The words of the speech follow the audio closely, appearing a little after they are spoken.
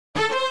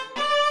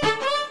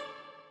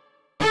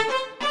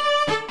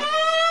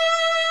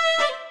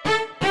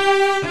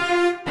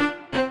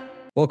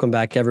Welcome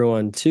back,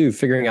 everyone, to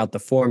Figuring Out the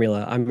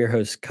Formula. I'm your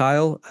host,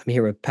 Kyle. I'm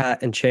here with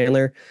Pat and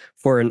Chandler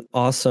for an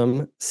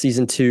awesome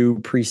season 2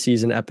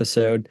 preseason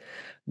episode.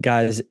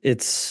 Guys,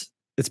 it's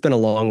been a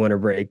long winter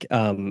break.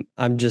 I'm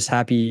just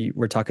happy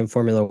we're talking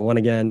Formula One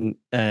again,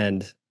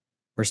 and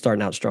we're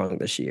starting out strong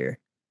this year.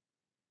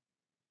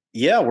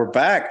 Yeah, we're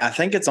back. I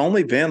think it's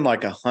only been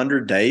like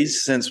 100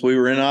 days since we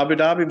were in Abu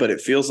Dhabi, but it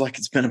feels like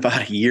it's been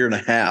about a year and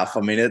a half.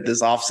 I mean,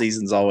 this off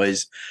season's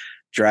always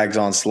drags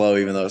on slow,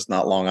 even though it's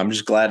not long. I'm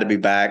just glad to be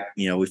back.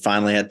 We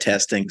finally had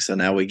testing, so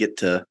now we get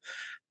to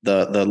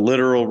the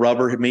literal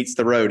rubber meets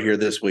the road here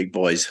this week,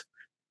 boys.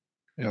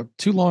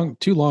 Too long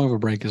of a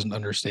break is an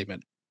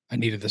understatement. I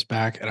needed this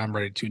back, and I'm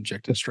ready to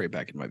inject it straight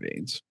back in my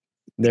veins.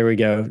 There we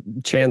go.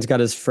 Chan's got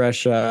his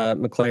fresh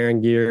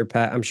McLaren gear.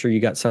 Pat, I'm sure you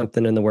got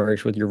something in the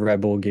works with your Red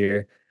Bull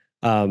gear.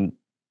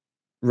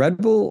 Red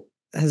Bull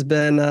has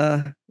been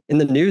in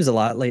the news a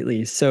lot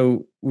lately.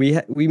 So we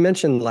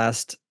mentioned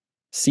last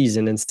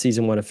season in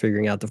season 1 of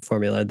Figuring Out the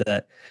Formula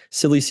that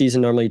silly season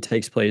normally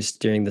takes place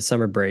during the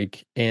summer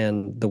break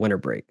and the winter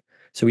break.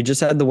 So we just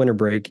had the winter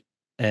break,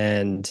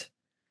 and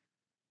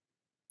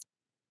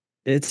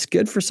it's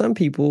good for some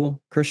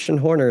people. Christian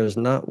Horner is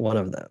not one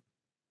of them.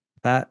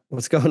 Pat,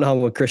 what's going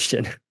on with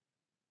Christian?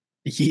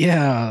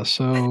 Yeah,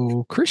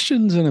 so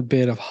Christian's in a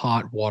bit of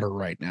hot water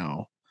right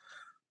now.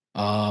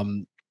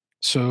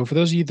 So for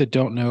those of you that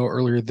don't know,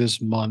 earlier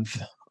this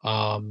month,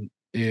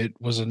 it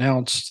was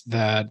announced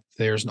that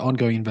there's an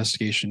ongoing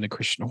investigation to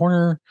Christian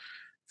Horner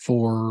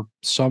for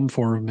some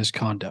form of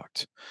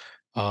misconduct.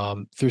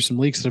 Through some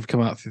leaks that have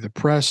come out through the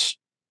press,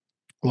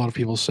 a lot of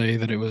people say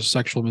that it was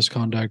sexual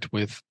misconduct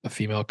with a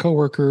female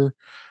coworker.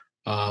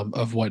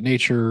 Of what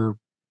nature?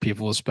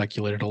 People have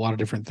speculated a lot of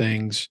different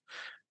things.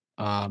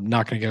 Not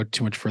going to go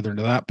too much further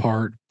into that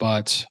part,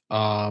 but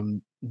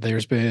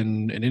there's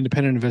been an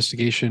independent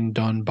investigation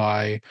done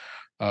by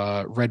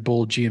Red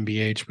Bull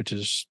GmbH, which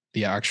is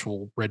the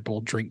actual Red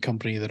Bull drink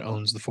company that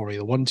owns the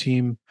Formula One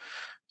team,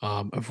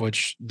 of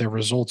which their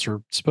results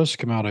are supposed to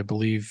come out, I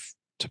believe,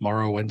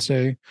 tomorrow,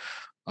 Wednesday.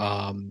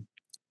 And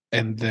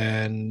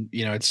then,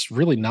 it's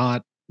really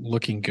not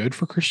looking good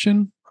for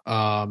Christian.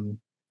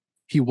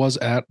 He was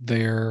at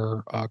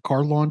their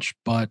car launch,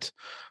 but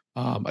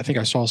I think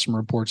I saw some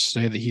reports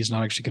today that he's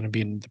not actually going to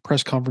be in the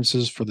press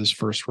conferences for this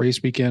first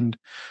race weekend.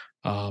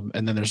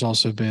 And then there's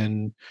also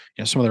been,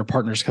 some of their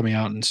partners coming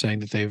out and saying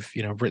that they've,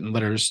 written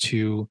letters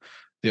to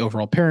the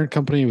overall parent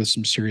company with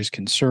some serious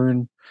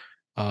concern.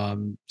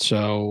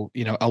 So,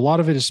 a lot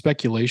of it is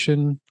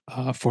speculation.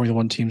 Formula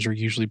One teams are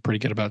usually pretty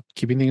good about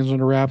keeping things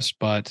under wraps,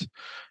 but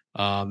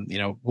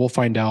we'll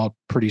find out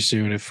pretty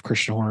soon if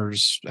Christian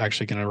Horner's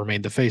actually going to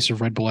remain the face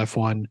of Red Bull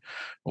F1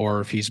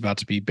 or if he's about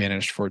to be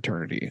banished for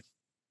eternity.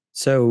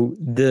 So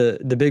the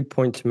big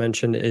point to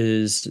mention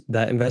is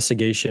that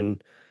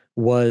investigation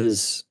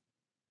was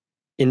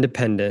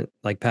independent,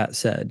 like Pat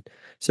said.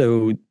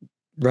 So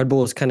Red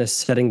Bull is kind of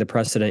setting the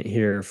precedent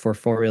here for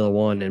Formula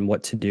One and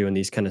what to do in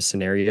these kind of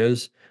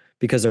scenarios,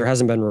 because there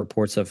hasn't been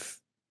reports of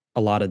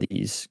a lot of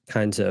these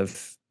kinds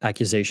of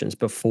accusations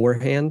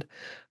beforehand.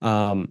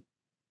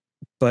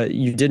 But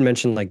you did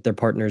mention like their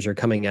partners are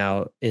coming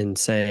out and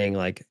saying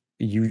like,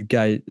 you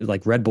guys,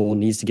 like Red Bull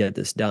needs to get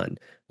this done.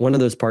 One of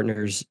those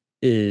partners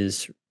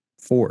is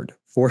Ford.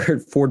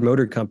 Ford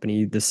Motor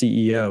Company, the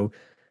CEO,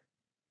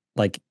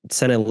 like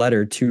sent a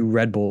letter to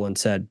Red Bull and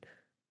said,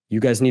 you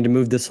guys need to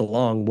move this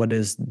along. What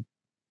is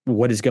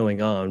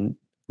going on?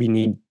 We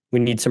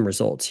need some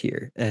results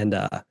here. And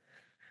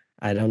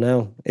I don't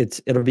know.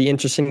 It'll be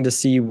interesting to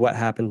see what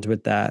happens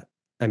with that.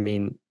 I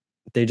mean,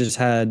 they just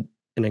had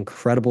an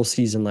incredible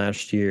season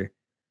last year,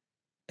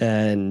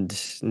 and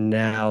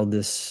now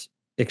this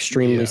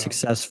extremely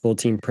successful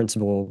team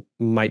principal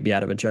might be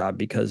out of a job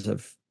because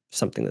of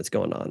something that's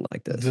going on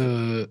like this.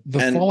 The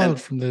fallout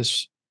from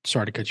this,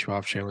 sorry to cut you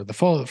off, Chandler. The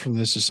fallout from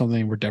this is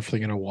something we're definitely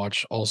going to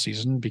watch all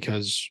season,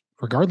 because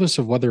regardless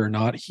of whether or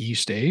not he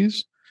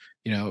stays,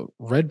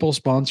 Red Bull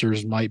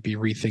sponsors might be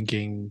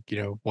rethinking,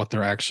 what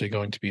they're actually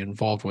going to be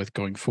involved with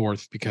going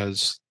forth.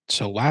 Because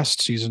so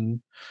last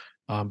season,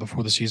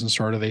 before the season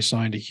started, they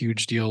signed a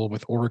huge deal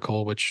with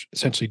Oracle, which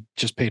essentially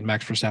just paid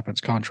Max Verstappen's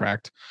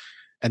contract.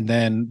 And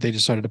then they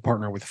decided to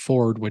partner with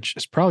Ford, which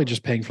is probably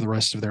just paying for the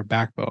rest of their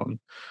backbone.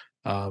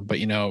 But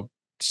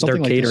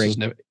something like this is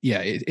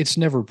it's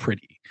never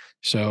pretty.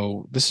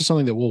 So this is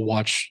something that we'll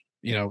watch,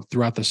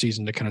 throughout the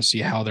season to kind of see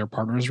how their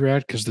partners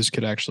react, because this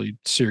could actually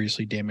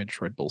seriously damage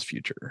Red Bull's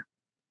future.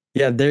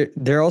 Yeah,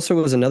 there also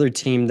was another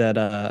team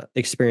that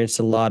experienced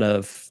a lot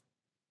of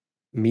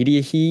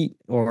media heat,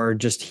 or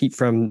just heat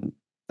from,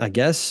 I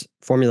guess,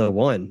 Formula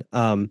One.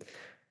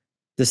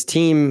 This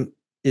team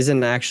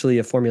isn't actually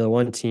a Formula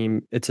One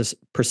team. It's a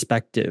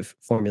prospective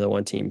Formula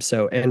One team.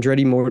 So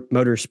Andretti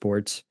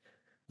Motorsports,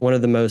 one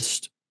of the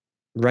most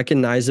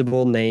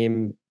recognizable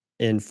name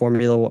in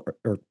Formula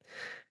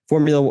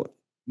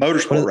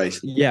Motorsport race.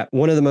 Yeah,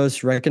 one of the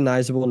most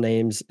recognizable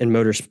names in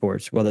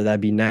motorsports, whether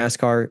that be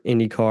NASCAR,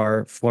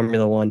 IndyCar,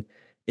 Formula One,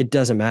 it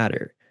doesn't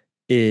matter,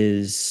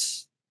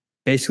 is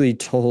basically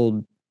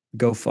told,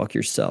 go fuck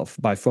yourself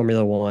by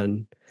Formula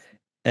One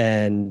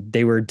and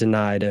they were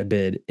denied a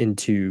bid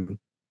into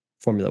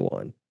Formula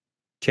One.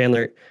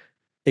 Chandler,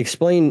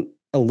 explain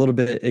a little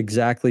bit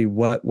exactly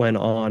what went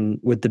on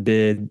with the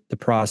bid, the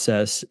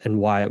process, and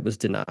why it was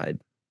denied.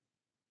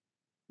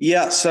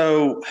 Yeah,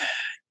 so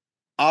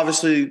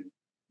obviously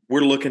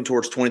we're looking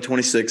towards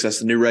 2026. That's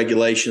the new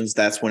regulations.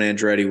 That's when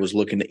Andretti was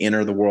looking to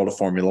enter the world of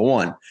Formula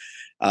One.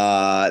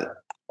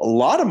 A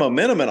lot of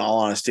momentum, in all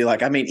honesty.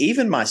 Like, I mean,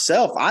 even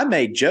myself, I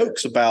made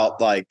jokes about,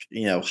 like,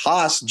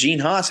 Gene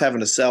Haas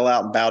having to sell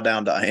out and bow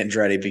down to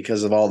Andretti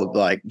because of all the,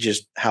 like,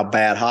 just how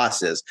bad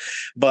Haas is.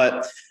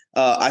 But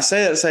I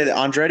say that to say that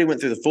Andretti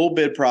went through the full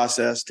bid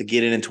process to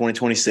get in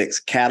 2026.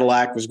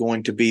 Cadillac was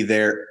going to be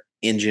their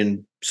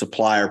engine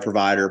supplier,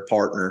 provider,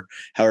 partner,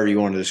 however you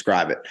want to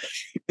describe it.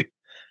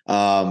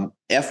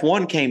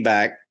 F1 came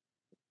back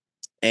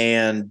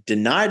and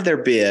denied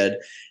their bid,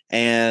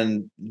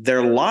 and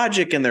their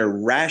logic and their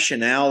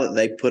rationale that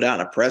they put out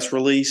in a press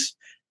release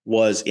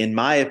was, in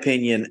my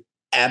opinion,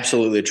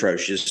 absolutely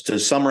atrocious. To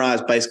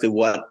summarize basically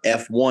what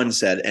F1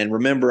 said, and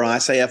remember, when I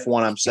say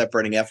F1, I'm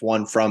separating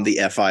F1 from the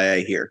FIA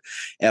here.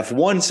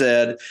 F1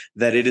 said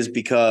that it is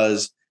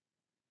because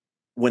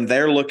when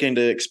they're looking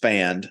to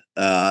expand,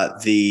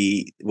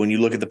 when you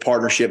look at the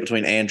partnership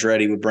between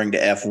Andretti would bring to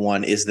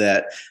F1, is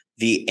that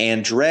the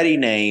Andretti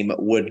name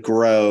would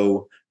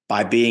grow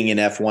by being in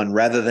F1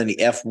 rather than the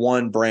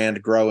F1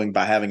 brand growing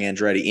by having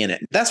Andretti in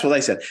it. That's what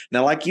they said.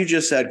 Now, like you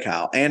just said,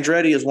 Kyle,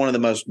 Andretti is one of the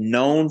most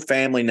known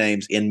family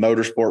names in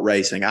motorsport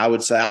racing. I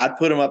would say I'd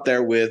put them up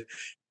there with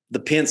the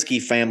Penske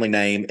family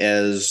name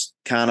as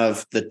kind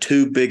of the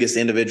two biggest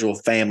individual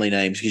family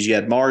names, because you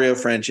had Mario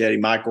Franchetti,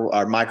 Michael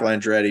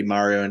Andretti,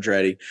 Mario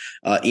Andretti,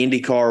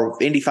 Indy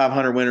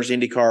 500 winners,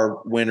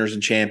 IndyCar winners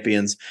and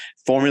champions,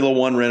 Formula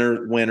One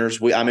winners.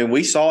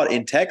 We saw it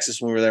in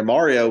Texas when we were there.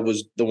 Mario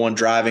was the one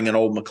driving an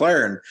old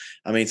McLaren.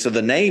 I mean, so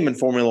the name in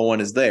Formula One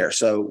is there.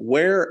 So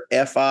where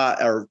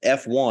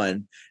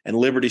F1 and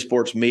Liberty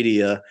Sports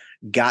Media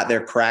got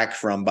their crack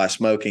from by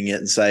smoking it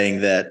and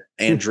saying that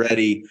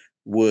Andretti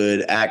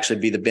would actually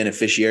be the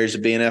beneficiaries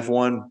of being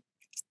F1,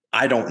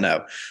 I don't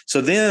know. So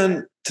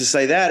then to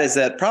say that is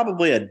that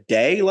probably a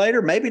day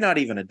later, maybe not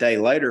even a day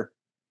later,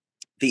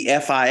 the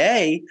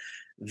FIA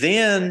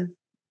then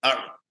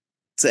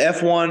so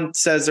F1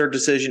 says their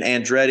decision.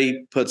 Andretti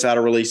puts out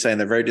a release saying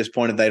they're very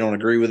disappointed. They don't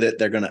agree with it.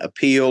 They're going to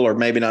appeal, or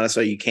maybe not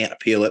necessarily you can't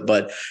appeal it,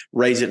 but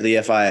raise it to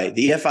the FIA.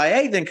 The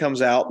FIA then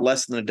comes out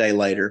less than a day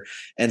later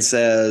and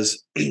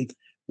says,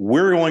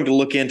 we're going to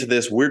look into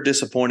this. We're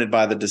disappointed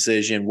by the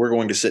decision. We're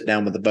going to sit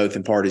down with the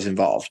both parties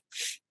involved.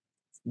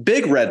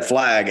 Big red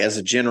flag as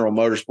a general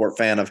motorsport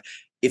fan of,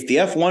 if the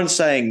F1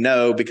 saying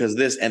no because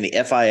this and the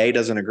FIA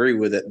doesn't agree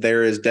with it,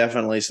 there is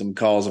definitely some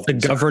cause of concern.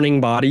 The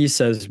governing body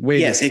says, wait,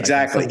 yes,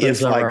 exactly.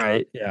 If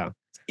right. Yeah.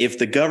 If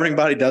the governing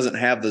body doesn't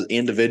have the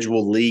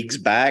individual leagues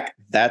back,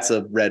 that's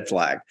a red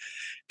flag.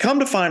 Come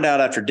to find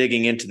out, after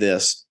digging into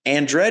this,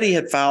 Andretti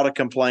had filed a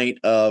complaint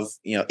of,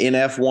 in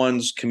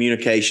F1's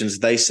communications,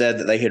 they said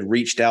that they had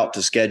reached out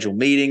to schedule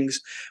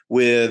meetings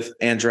with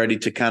Andretti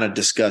to kind of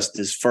discuss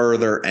this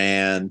further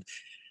and,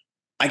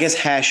 I guess,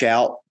 hash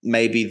out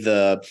maybe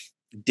the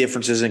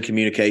differences in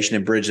communication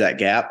and bridge that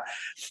gap.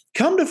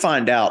 Come to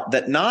find out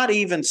that not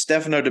even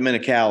Stefano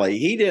Domenicali,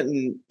 he's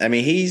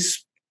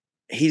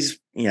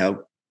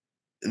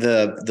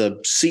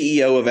the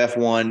CEO of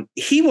F1,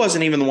 he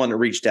wasn't even the one that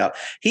reached out.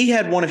 He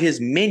had one of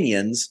his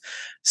minions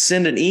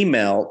send an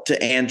email to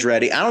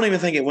Andretti. I don't even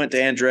think it went to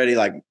Andretti,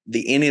 like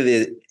any of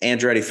the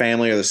Andretti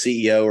family or the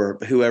CEO or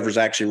whoever's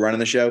actually running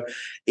the show.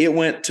 It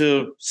went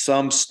to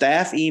some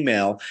staff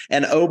email.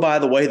 And oh, by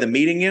the way, the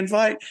meeting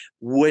invite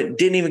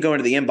didn't even go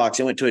into the inbox.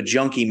 It went to a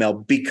junk email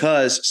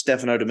because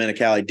Stefano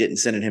Domenicali didn't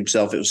send it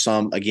himself. It was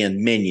some,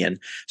 again, minion.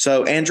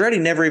 So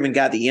Andretti never even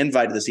got the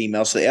invite to this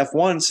email. So the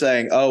F1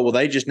 saying, oh, well,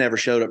 they just never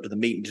showed up to the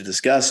meeting to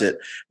discuss it,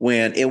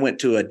 when it went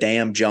to a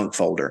damn junk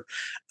folder.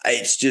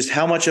 It's just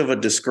how much of a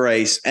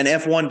disgrace. And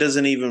F1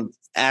 doesn't even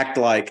act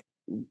like,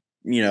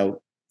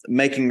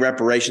 making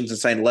reparations and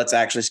saying, let's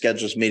actually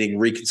schedule this meeting,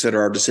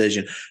 reconsider our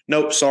decision.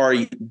 Nope,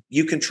 sorry,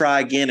 you can try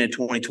again in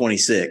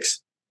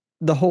 2026.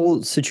 The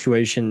whole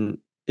situation,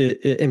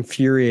 it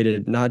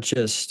infuriated not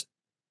just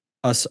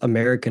us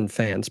American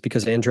fans,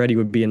 because Andretti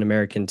would be an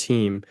American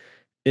team.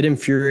 It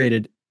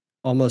infuriated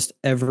almost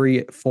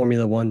every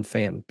Formula One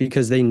fan,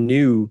 because they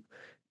knew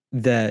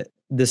that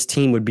this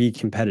team would be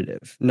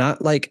competitive.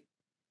 Not like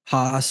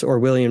Haas or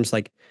Williams.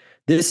 Like,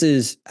 this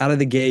is out of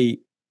the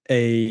gate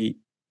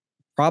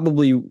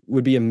probably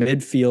would be a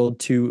midfield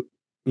to,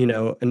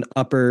 an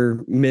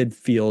upper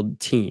midfield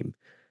team.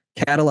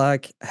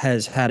 Cadillac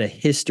has had a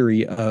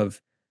history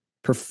of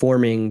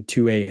performing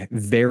to a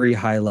very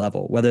high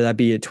level, whether that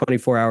be at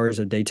 24 hours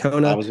of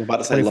Daytona, I was about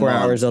to say 24 Le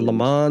Mans, hours of Le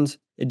Mans.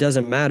 It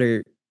doesn't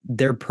matter.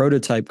 Their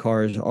prototype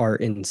cars are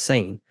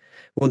insane.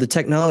 Well, the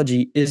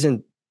technology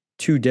isn't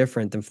too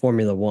different than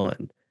Formula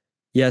One.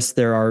 Yes,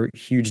 there are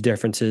huge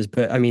differences,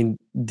 but I mean,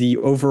 the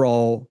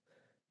overall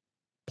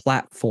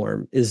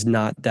platform is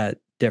not that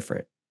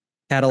different.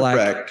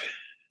 Correct.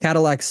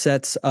 Cadillac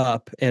sets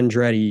up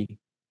Andretti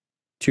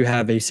to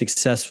have a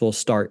successful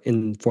start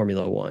in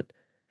Formula One.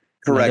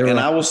 Correct. And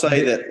I will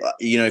say that,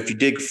 if you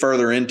dig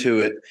further into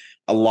it,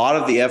 a lot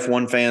of the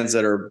F1 fans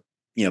that are,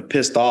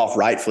 pissed off,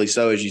 rightfully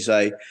so, as you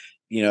say,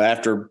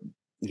 after,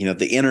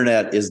 the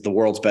internet is the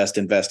world's best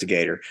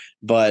investigator.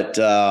 But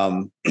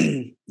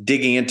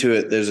digging into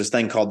it, there's this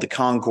thing called the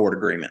Concord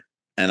Agreement.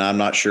 And I'm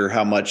not sure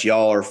how much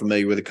y'all are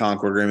familiar with the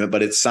Concord Agreement,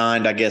 but it's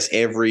signed, I guess,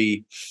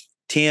 every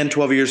 10,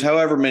 12 years,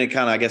 however many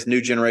kind of, I guess,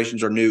 new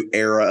generations or new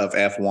era of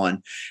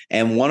F1.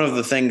 And one of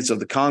the things of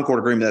the Concord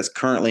Agreement that's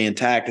currently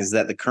intact is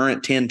that the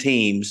current 10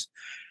 teams,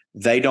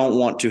 they don't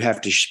want to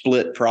have to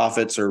split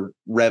profits or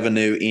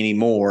revenue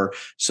anymore.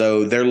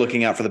 So they're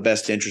looking out for the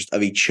best interest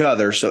of each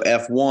other. So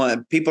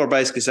F1, people are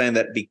basically saying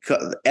that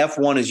because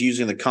F1 is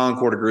using the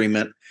Concord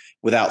Agreement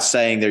without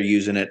saying they're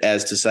using it,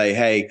 as to say,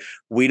 hey,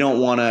 we don't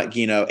want to,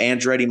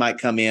 Andretti might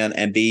come in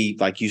and be,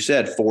 like you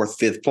said, 4th,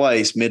 5th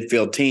place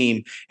midfield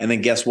team. And then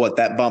guess what?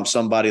 That bumps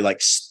somebody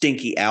like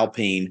stinky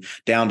Alpine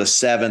down to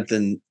 7th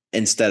and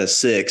instead of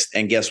 6th.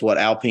 And guess what?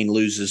 Alpine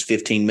loses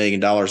 $15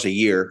 million a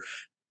year.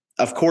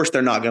 Of course,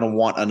 they're not going to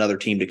want another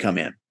team to come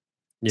in.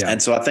 Yeah.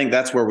 And so I think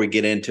that's where we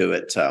get into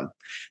it.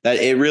 That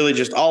it really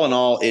just, all in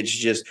all, it's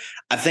just,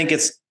 I think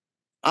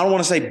I don't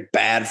want to say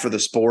bad for the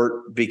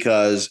sport,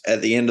 because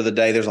at the end of the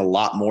day, there's a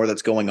lot more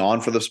that's going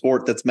on for the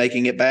sport that's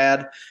making it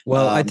bad.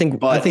 Well,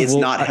 it's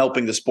not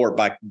helping the sport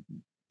by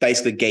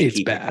basically gatekeeping.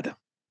 It's bad.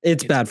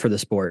 It's bad for the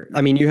sport.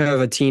 I mean, you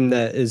have a team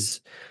that is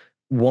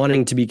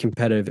wanting to be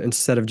competitive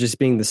instead of just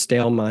being the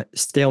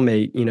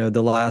stalemate.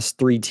 The last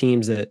 3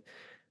 teams that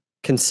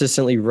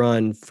consistently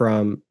run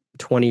from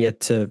 20th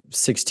to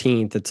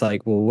 16th. It's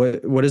like, well,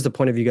 what is the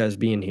point of you guys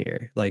being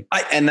here? Like,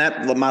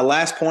 my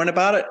last point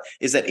about it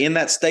is that in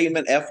that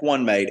statement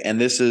F1 made, and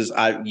this is,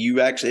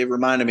 it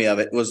reminded me of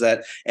it, was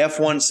that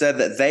F1 said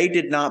that they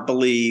did not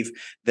believe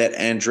that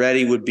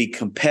Andretti would be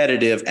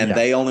competitive, and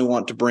they only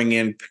want to bring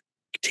in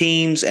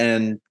teams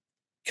and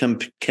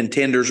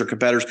contenders or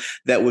competitors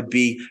that would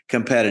be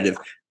competitive.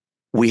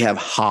 We have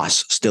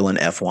Haas still in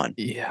F1.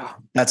 Yeah.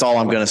 That's all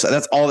I'm going to say.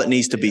 That's all that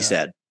needs to be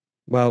said.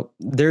 Well,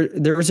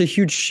 there was a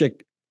huge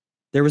shakeup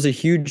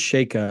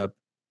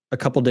a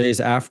couple days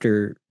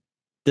after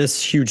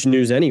this huge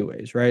news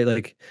anyways, right?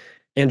 Like,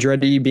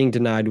 Andretti being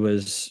denied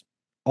was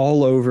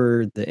all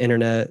over the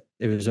internet.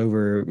 It was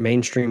over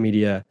mainstream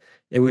media.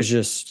 It was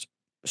just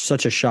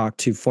such a shock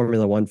to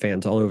Formula One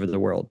fans all over the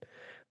world.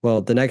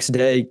 Well, the next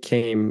day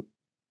came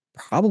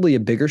probably a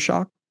bigger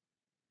shock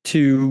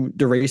to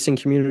the racing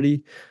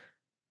community.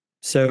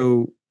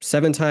 So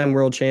 7-time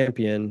world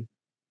champion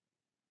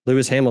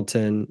Lewis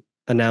Hamilton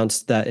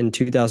announced that in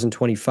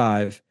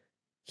 2025,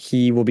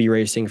 he will be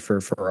racing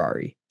for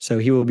Ferrari. So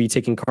he will be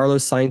taking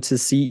Carlos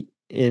Sainz's seat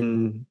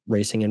in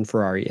racing in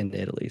Ferrari in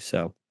Italy.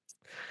 So,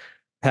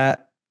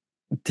 Pat,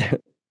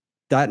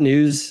 that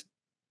news,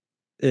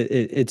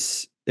 it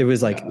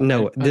was like,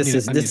 no, this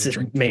is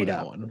made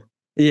up.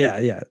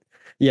 Yeah.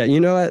 You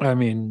know what? I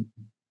mean,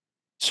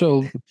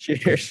 so,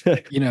 Lewis,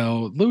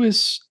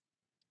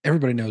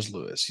 everybody knows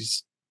Lewis.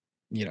 He's,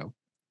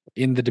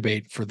 in the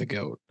debate for the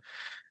GOAT.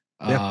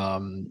 Yeah.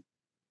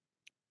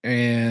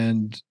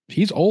 And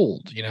he's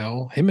old,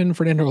 him and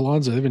Fernando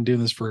Alonso, they've been doing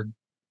this for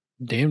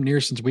damn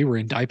near since we were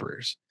in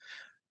diapers.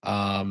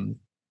 And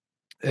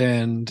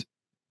I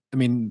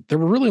mean, there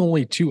were really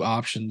only 2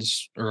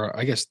 options, or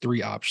I guess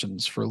 3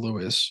 options for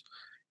Lewis,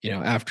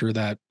 after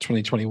that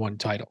 2021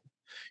 title.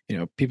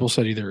 People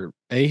said either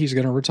A, he's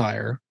going to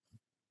retire,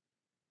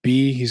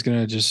 B, he's going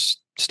to just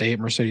stay at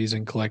Mercedes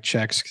and collect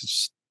checks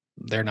because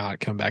they're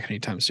not coming back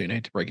anytime soon. I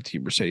hate to break it to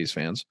you, Mercedes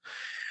fans.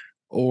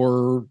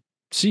 Or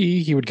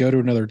C, he would go to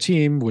another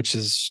team, which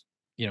is,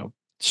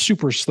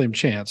 super slim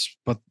chance.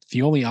 But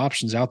the only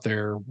options out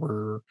there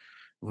were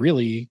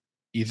really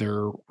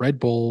either Red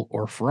Bull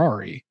or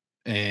Ferrari.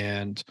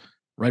 And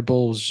Red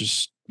Bull was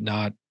just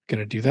not going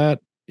to do that.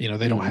 They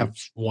don't have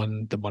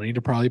the money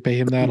to probably pay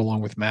him that,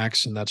 along with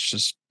Max. And that's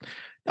just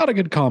not a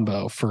good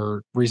combo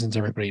for reasons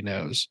everybody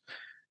knows.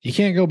 You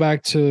can't go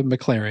back to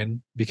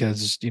McLaren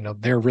because,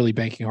 they're really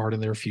banking hard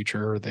in their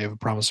future. They have a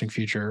promising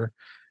future.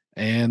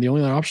 And the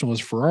only other option was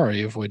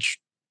Ferrari, of which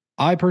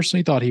I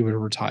personally thought he would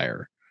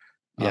retire.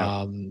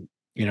 Yeah.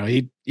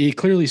 He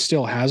clearly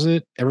still has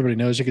it. Everybody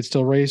knows he could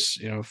still race.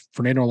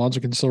 Fernando Alonso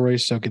can still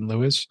race, so can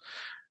Lewis.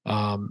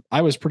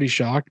 I was pretty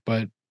shocked,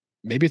 but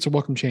maybe it's a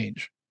welcome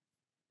change.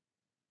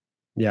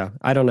 Yeah,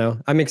 I don't know.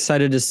 I'm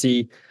excited to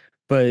see,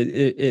 but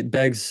it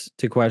begs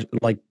to question,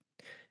 like,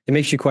 it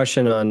makes you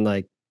question on,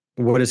 like,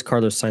 what is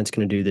Carlos Sainz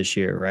going to do this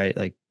year, right?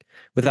 Like,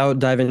 without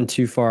diving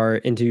too far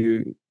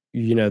into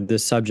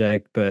this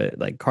subject, but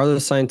like,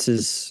 Carlos Sainz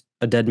is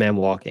a dead man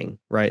walking,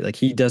 right? Like,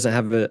 he doesn't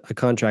have a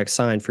contract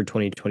signed for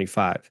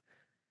 2025.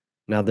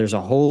 Now there's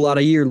a whole lot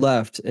of year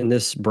left in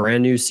this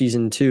brand new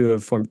season 2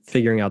 of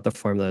figuring out the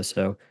formula.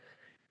 So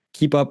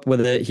keep up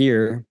with it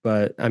here,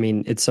 but I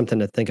mean, it's something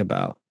to think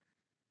about.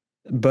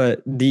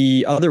 But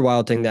the other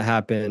wild thing that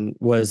happened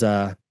was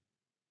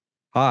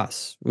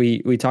Haas.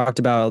 We talked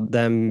about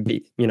them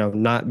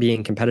not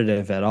being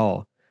competitive at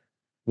all.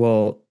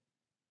 Well,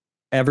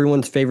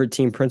 everyone's favorite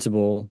team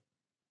principal,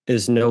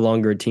 is no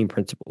longer a team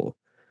principal.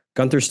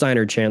 Gunther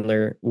Steiner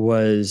Chandler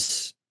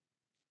was,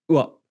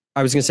 well,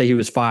 I was going to say he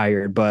was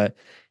fired, but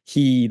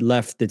he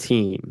left the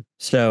team.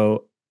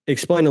 So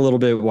explain a little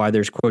bit why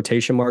there's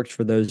quotation marks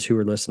for those who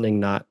are listening,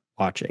 not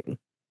watching.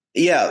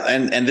 Yeah,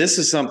 and this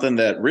is something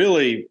that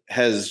really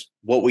has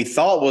what we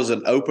thought was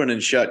an open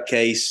and shut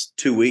case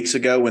 2 weeks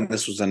ago when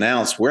this was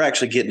announced. We're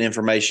actually getting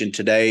information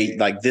today,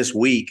 like this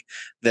week,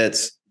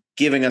 that's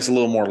giving us a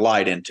little more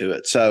light into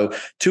it. So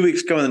 2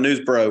 weeks ago when the news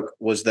broke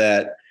was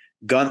that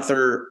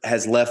Gunther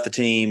has left the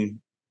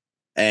team,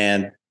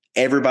 and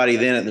everybody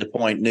then at the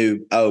point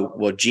knew, oh,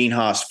 well, Gene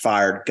Haas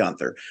fired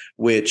Gunther,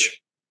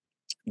 which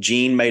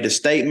Gene made a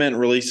statement,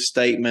 released a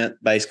statement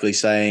basically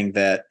saying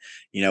that,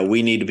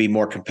 we need to be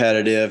more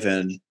competitive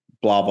and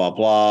blah, blah,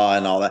 blah,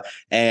 and all that.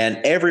 And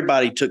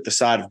everybody took the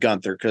side of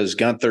Gunther because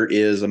Gunther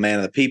is a man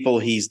of the people.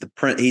 He's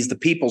the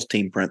people's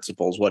team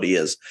principal is what he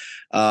is.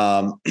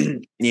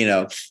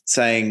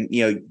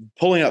 Saying,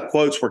 pulling up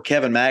quotes where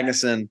Kevin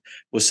Magnuson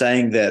was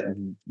saying that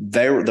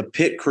the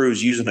pit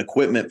crews using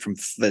equipment from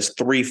that's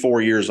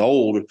 3-4 years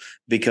old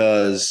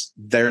because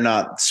they're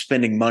not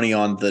spending money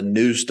on the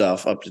new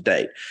stuff up to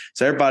date.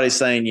 So everybody's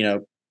saying,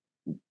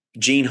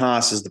 Gene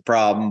Haas is the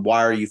problem.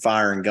 Why are you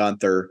firing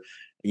Gunther?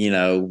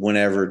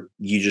 Whenever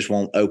you just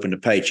won't open the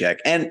paycheck.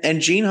 And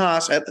Gene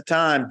Haas at the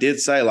time did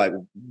say, like,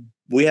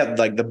 we have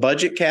like the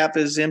budget cap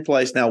is in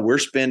place now. We're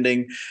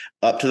spending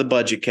up to the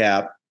budget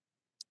cap.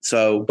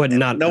 So, but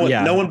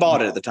no one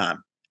bought it at the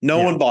time.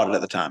 No one bought it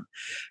at the time.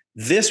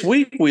 This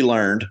week we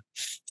learned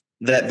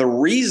that the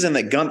reason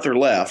that Gunther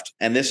left,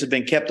 and this had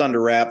been kept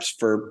under wraps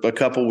for a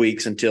couple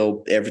weeks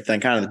until everything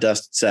kind of the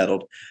dust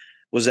settled,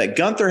 was that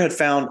Gunther had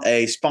found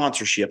a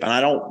sponsorship. And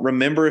I don't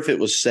remember if it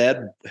was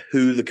said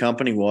who the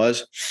company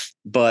was,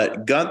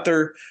 but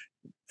Gunther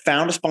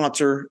found a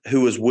sponsor who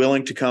was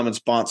willing to come and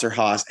sponsor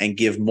Haas and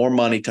give more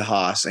money to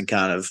Haas and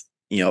kind of,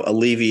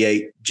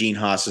 alleviate Gene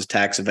Haas's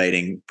tax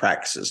evading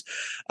practices.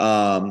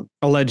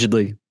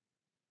 Allegedly.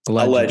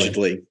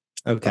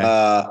 Okay.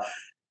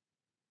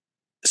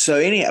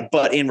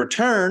 But in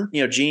return,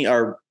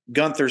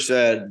 Gunther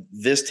said,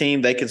 this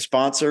team, this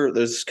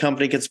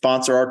company can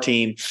sponsor our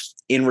team.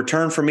 In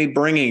return for me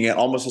bringing it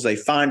almost as a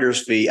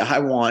finder's fee, I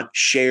want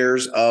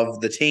shares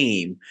of the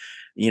team,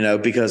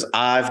 because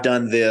I've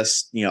done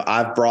this,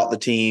 I've brought the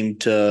team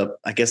to,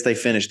 I guess they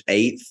finished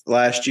 8th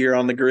last year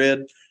on the grid.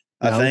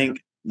 No. I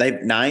think they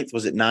 9th.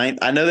 Was it 9th?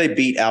 I know they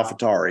beat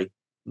AlphaTauri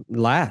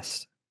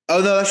last.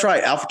 Oh, no, that's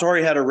right.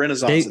 AlphaTauri had a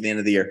renaissance at the end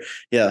of the year.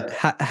 Yeah.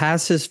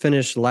 Haas has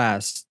finished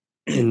last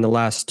in the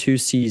last 2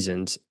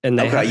 seasons, and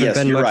they haven't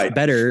been much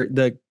better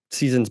the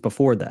seasons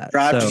before that.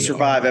 Drive to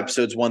Survive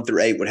episodes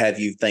 1-8 would have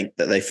you think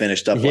that they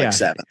finished up like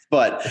 7th,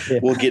 but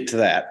we'll get to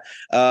that.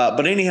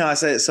 But anyhow, I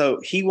said, so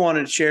he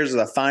wanted shares of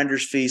the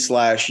finder's fee /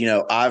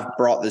 I've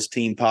brought this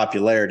team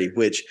popularity,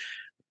 which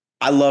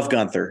I love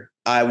Gunther.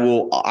 My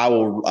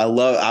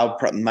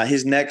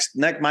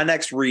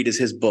next read is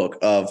his book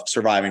of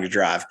Surviving to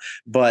Drive.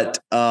 But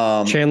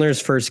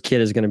Chandler's first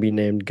kid is going to be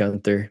named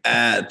Gunther.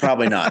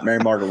 Probably not. Mary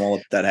Margaret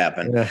won't let that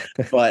happen.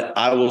 But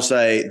I will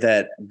say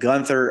that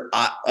Gunther,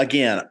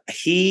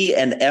 he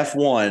and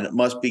F1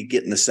 must be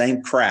getting the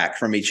same crack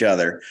from each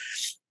other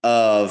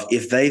of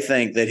if they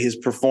think that his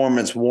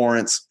performance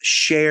warrants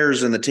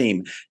shares in the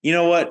team. You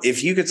know what?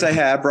 If you could say,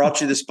 hey, I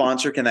brought you this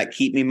sponsor, can that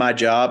keep me my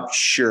job?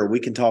 Sure,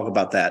 we can talk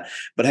about that.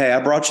 But hey, I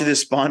brought you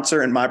this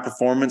sponsor and my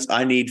performance,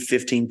 I need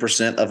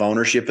 15% of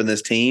ownership in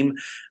this team.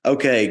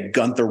 Okay,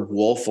 Gunther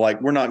Wolf, like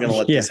we're not going to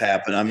let this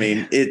happen. I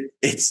mean,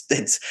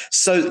 it's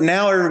so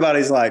now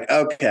everybody's like,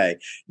 okay,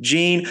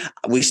 Gene,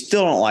 we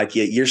still don't like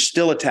you. You're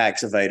still a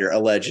tax evader,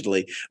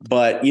 allegedly.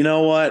 But you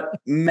know what?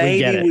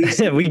 Maybe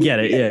we get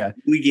it. Yeah,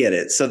 we get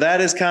it. So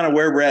that is kind of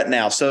where we're at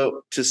now.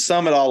 So to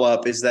sum it all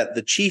up is that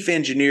the chief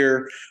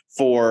engineer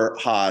for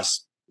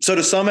Haas. So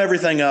to sum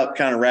everything up,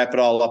 kind of wrap it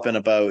all up in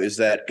a bow, is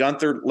that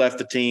Gunther left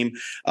the team.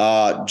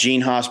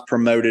 Gene Haas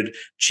promoted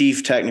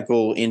chief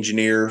technical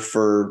engineer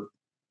for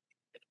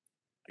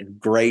a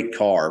great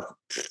car.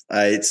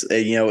 It's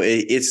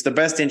the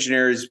best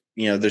engineers,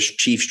 there's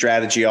chief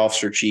strategy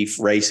officer, chief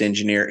race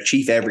engineer,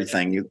 chief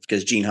everything,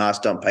 because Gene Haas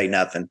don't pay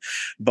nothing.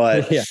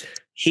 But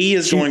he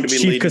is going to be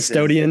chief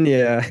custodian.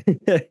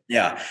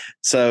 Yeah.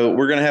 So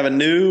we're going to have a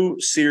new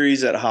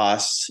series at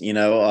Haas.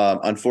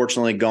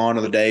 Unfortunately, gone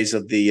are the days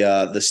of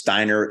the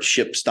Steiner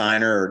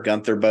or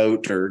Gunther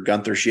boat or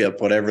Gunther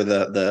ship, whatever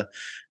that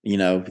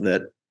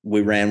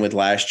we ran with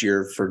last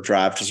year for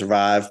Drive to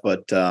Survive.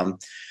 But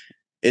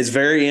it's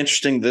very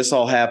interesting. This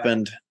all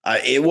happened.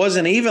 It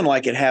wasn't even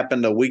like it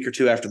happened a week or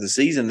two after the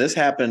season. This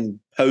happened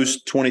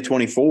post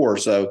 2024.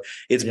 So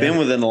it's been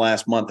within the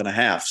last month and a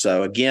half.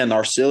 So again,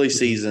 our silly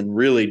season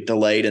really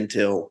delayed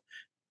until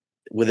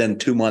within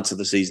 2 months of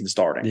the season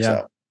starting. Yeah,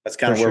 so that's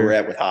kind of where we're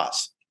at with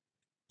Haas.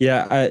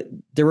 Yeah.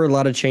 There were a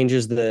lot of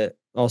changes that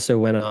also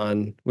went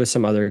on with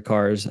some other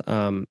cars.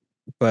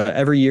 But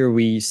every year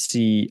we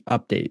see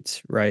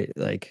updates, right?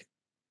 Like,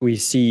 we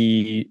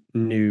see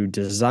new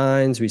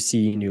designs, we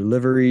see new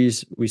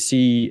liveries, we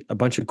see a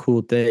bunch of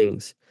cool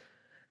things.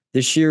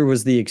 This year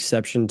was the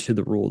exception to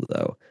the rule,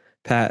 though.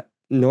 Pat,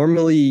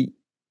 normally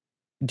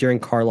during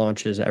car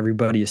launches,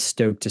 everybody is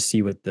stoked to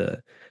see what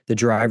the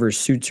drivers'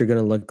 suits are going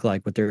to look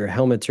like, what their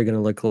helmets are going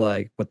to look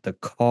like, what the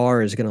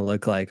car is going to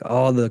look like.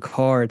 Oh, the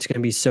car, it's going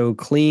to be so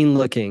clean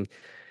looking.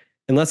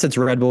 Unless it's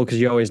Red Bull,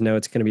 because you always know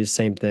it's going to be the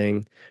same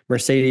thing.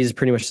 Mercedes is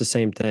pretty much the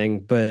same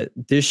thing. But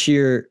this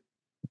year,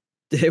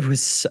 it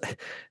was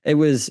It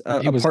was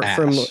apart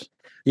from ass.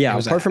 It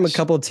was apart from a ass.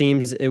 couple of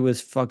teams, it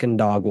was fucking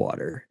dog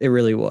water. It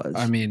really was.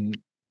 I mean,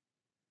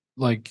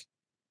 like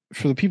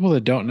for the people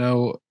that don't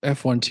know,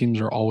 F1 teams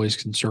are always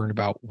concerned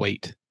about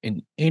weight.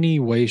 In any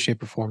way,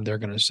 shape, or form, they're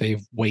going to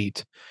save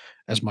weight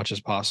as much as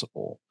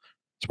possible.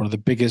 It's one of the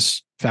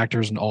biggest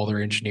factors in all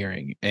their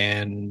engineering.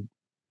 And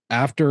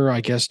after,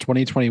 I guess,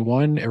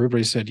 2021,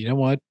 everybody said, you know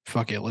what?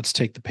 Fuck it. Let's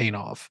take the paint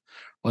off.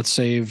 Let's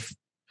save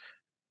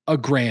a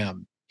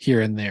gram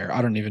here and there.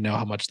 I don't even know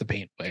how much the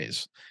paint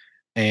weighs.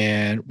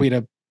 And we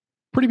had a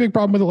pretty big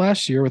problem with it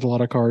last year with a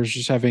lot of cars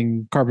just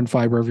having carbon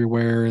fiber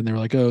everywhere. And they're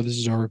like, oh, this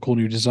is our cool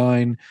new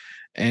design.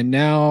 And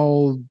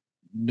now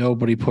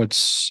nobody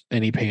puts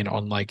any paint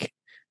on like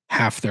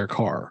half their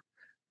car,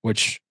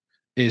 which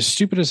is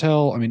stupid as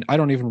hell. I mean, I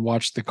don't even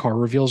watch the car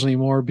reveals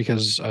anymore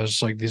because I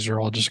was like, these are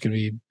all just going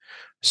to be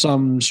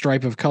some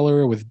stripe of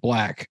color with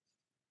black.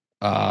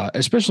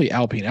 Especially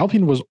Alpine.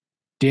 Alpine was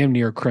damn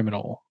near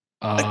criminal.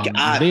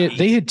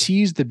 They had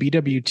teased the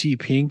BWT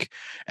pink,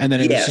 and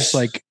then it was just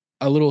like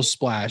a little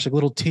splash, like a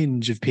little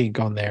tinge of pink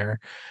on there,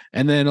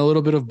 and then a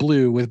little bit of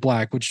blue with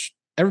black, which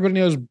everybody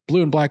knows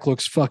blue and black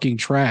looks fucking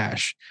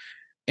trash.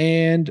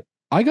 And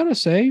I gotta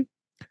say,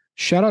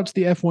 shout out to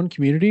the F1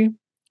 community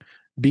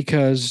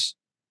because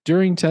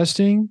during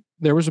testing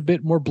there was a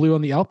bit more blue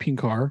on the Alpine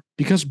car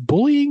because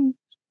bullying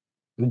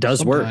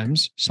does work.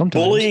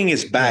 Sometimes bullying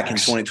is back in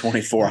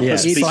 2024. Yeah,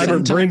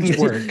 sometimes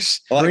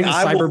works. Like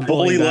I will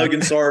bully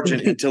Logan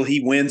Sargent until he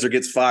wins or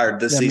gets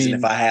fired this season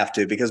if I have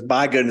to, because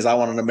my goodness, I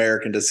want an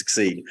American to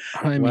succeed.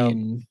 I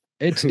mean,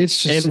 it's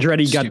just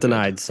Andretti got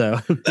denied, so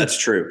that's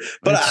true.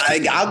 But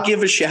I'll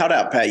give a shout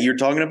out, Pat. You're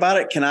talking about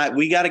it.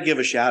 We got to give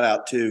a shout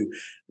out to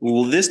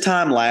this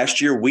time last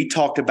year. We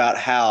talked about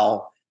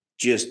how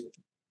just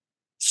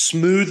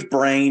smooth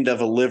brained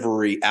of a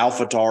livery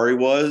AlphaTauri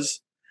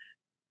was.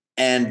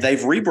 And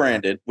they've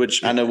rebranded,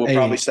 which I know we'll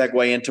probably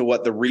segue into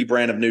what the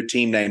rebrand of new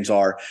team names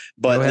are.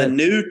 But the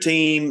new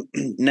team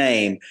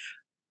name,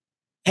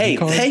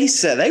 they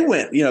said they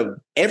went,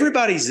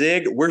 everybody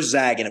zigged. We're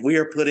zagging it. We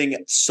are putting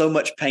so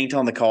much paint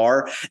on the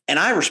car. And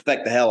I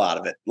respect the hell out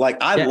of it.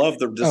 Like, I love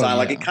the design.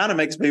 Like, it kind of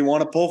makes me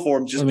want to pull for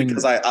them just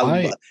because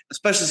I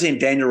especially seeing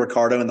Daniel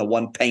Ricciardo in the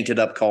one painted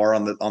up car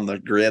on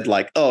the grid.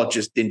 Like,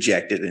 just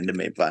inject it into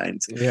me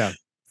veins. Yeah,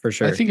 for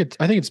sure. I think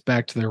it's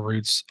back to their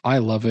roots. I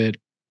love it.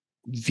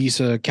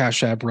 Visa,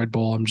 Cash App, Red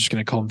Bull. I'm just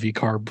going to call them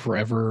VCarb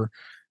forever.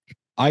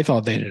 I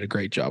thought they did a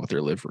great job with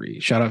their livery.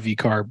 Shout out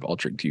VCarb. I'll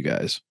drink to you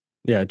guys.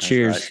 Yeah,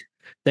 cheers. Right.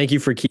 Thank you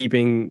for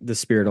keeping the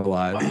spirit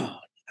alive.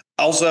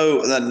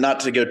 Also,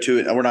 not to go to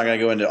it, we're not going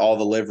to go into all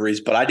the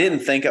liveries, but I didn't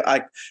think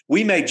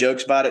we made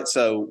jokes about it.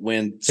 So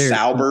when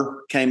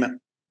Sauber came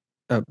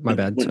out, my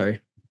bad. Sorry.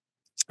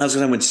 I was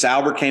going to say when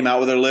Sauber came out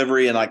with their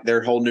livery and like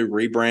their whole new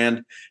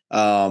rebrand,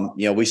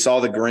 we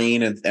saw the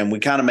green and we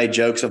kind of made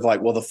jokes of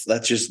like, well,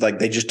 that's just like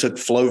they just took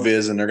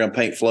FlowViz and they're going to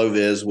paint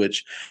FlowViz,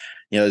 which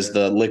is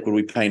the liquid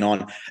we paint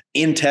on.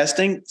 In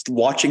testing,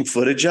 watching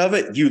footage of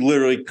it, you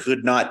literally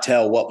could not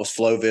tell what was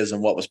FlowViz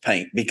and what was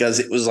paint because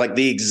it was like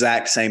the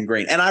exact same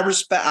green. And I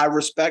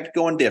respect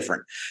going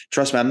different.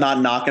 Trust me, I'm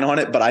not knocking on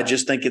it, but I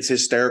just think it's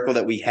hysterical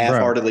that we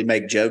half-heartedly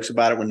make jokes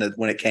about it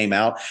when it came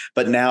out.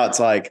 But now it's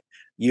like,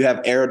 you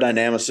have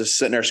aerodynamicists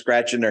sitting there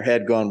scratching their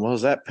head going, well,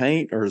 is that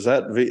paint or is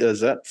that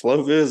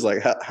FlowViz?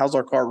 Like, how's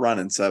our car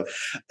running? So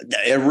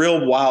a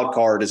real wild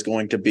card is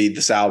going to be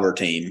the Sauber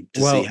team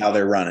to see how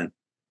they're running.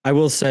 I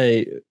will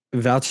say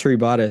Valtteri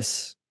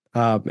Bottas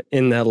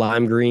in that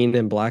lime green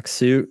and black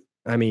suit.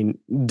 I mean,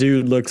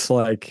 dude looks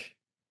like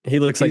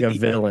a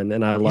villain,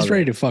 and I love it. He's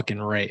ready to fucking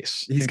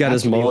race. He's got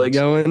his mullet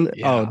going.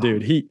 Yeah. Oh,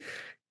 dude,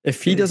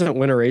 if he doesn't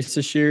win a race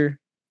this year,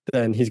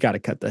 then he's got to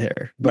cut the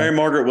hair. But Mary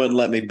Margaret wouldn't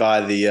let me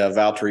buy the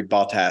Valtteri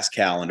Bottas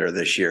calendar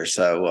this year.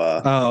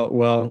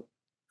 So,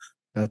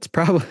 that's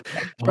probably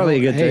a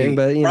good thing.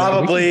 But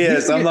probably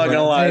is. I'm not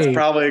gonna lie. It's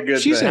probably a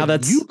good thing.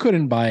 Said you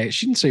couldn't buy it.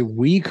 She didn't say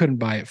we couldn't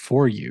buy it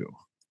for you.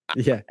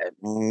 Yeah.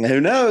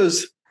 Who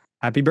knows?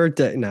 Happy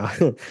birthday. No.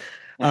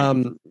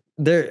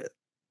 The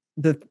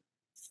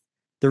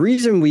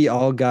reason we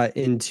all got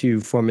into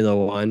Formula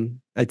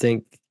One, I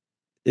think,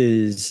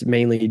 is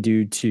mainly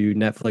due to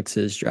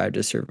Netflix's Drive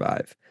to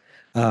Survive.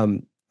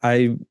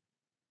 I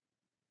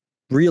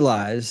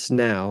realize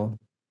now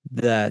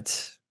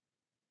that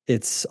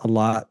it's a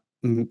lot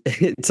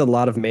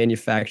of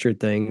manufactured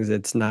things.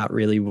 It's not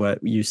really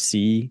what you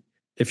see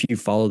if you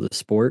follow the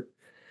sport.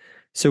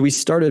 So we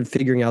started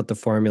figuring out the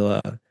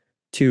formula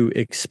to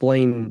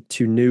explain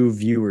to new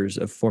viewers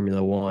of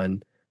Formula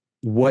One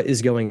what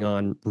is going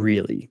on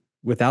really,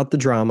 without the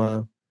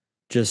drama,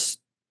 just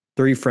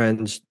three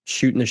friends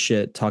shooting the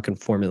shit, talking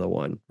Formula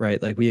One,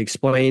 right? Like we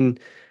explain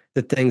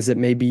the things that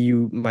maybe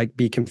you might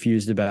be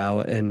confused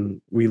about,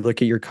 and we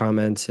look at your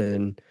comments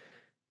and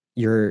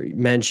your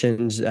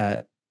mentions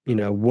at,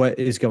 what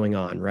is going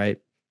on, right?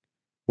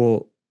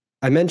 Well,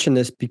 I mentioned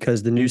this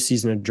because the new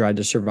season of Drive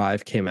to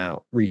Survive came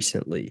out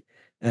recently,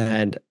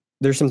 and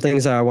there's some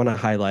things that I want to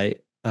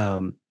highlight.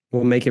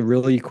 We'll make it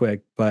really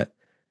quick, but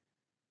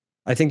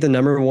I think the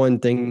number one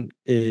thing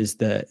is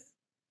that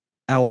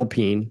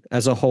Alpine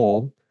as a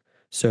whole,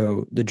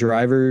 so the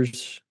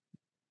drivers,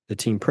 the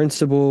team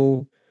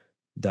principal,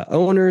 the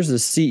owners, the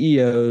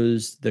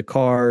CEOs, the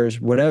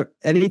cars, whatever,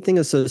 anything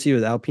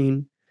associated with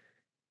Alpine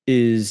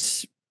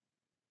is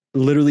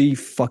literally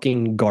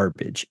fucking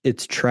garbage.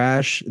 It's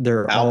trash.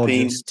 They're all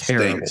Alpine just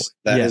terrible. stinks.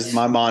 That is Yes.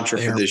 my mantra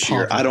They for are this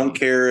year. I don't poverty.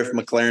 care if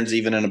McLaren's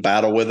even in a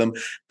battle with them.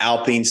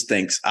 Alpine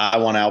stinks. I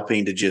want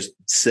Alpine to just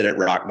sit at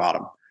rock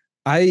bottom.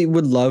 I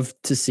would love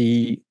to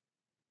see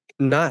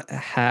not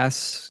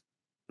Haas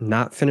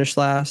not finish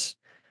last,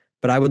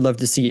 but I would love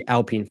to see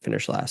Alpine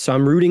finish last. So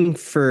I'm rooting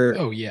for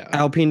Oh yeah.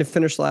 Alpine to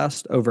finish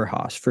last over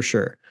Haas for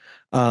sure.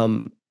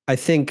 I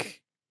think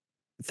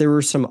there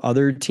were some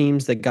other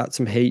teams that got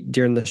some hate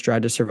during the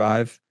Drive to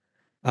Survive.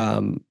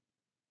 Um,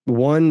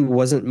 one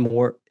wasn't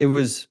more, it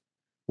was,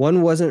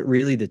 one wasn't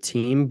really the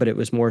team, but it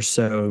was more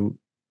so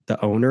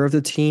the owner of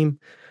the team.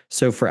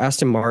 So for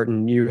Aston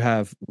Martin, you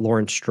have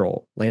Lawrence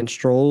Stroll, Lance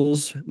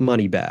Stroll's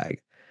money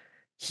bag.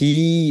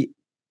 He,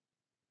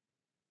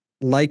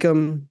 like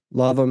him,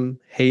 love him,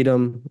 hate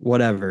him,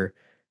 whatever.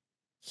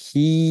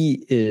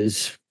 He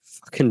is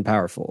fucking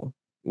powerful.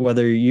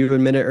 Whether you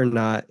admit it or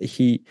not,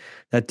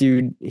 that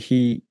dude,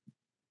 the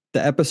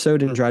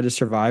episode in Drive to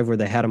Survive where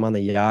they had him on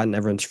the yacht and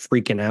everyone's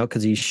freaking out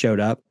because he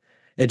showed up,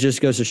 it just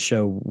goes to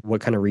show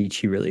what kind of reach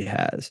he really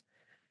has.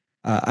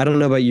 I don't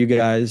know about you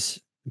guys,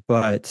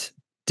 but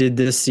did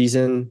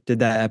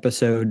that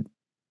episode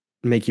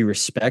make you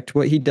respect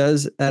what he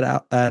does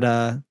at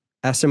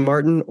Aston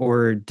Martin,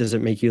 or does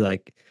it make you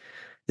like,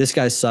 this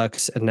guy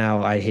sucks and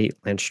now I hate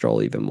Lance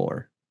Stroll even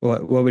more?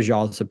 What was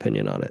y'all's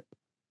opinion on it?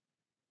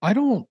 I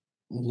don't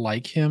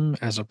like him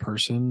as a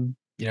person.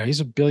 He's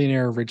a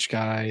billionaire rich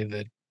guy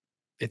that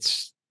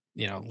it's,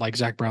 like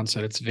Zach Brown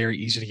said, it's very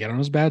easy to get on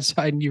his bad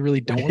side, and you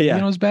really don't want to be Yeah.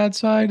 on his bad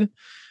side.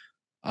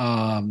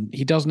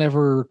 He doesn't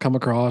ever come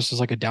across as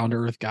like a down to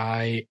earth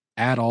guy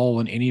at all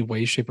in any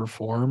way, shape, or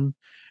form.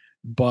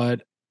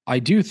 But I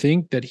do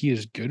think that he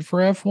is good for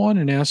F1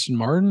 and Aston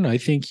Martin. I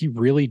think he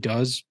really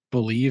does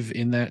believe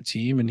in that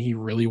team, and he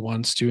really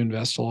wants to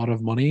invest a lot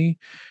of money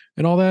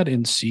and all that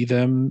and see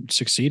them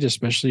succeed,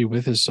 especially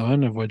with his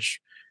son, of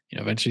which,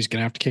 eventually he's going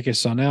to have to kick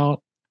his son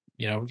out.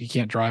 He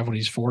can't drive when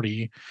he's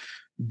 40,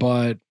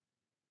 but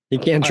He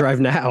can't drive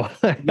now.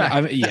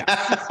 yeah.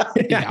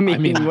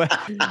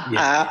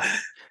 Yeah.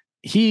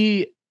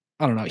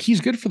 I don't know. He's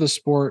good for the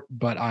sport,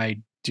 but I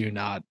do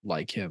not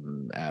like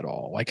him at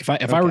all. Like if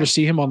I were to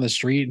see him on the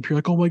street and be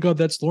like, oh my God,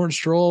 that's Lawrence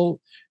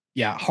Stroll.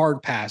 Yeah,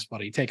 hard pass,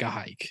 buddy. Take a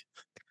hike.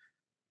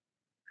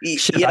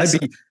 Yes.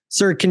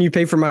 Sir, can you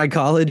pay for my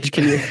college?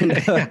 Can you?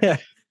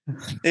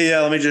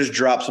 Yeah, let me just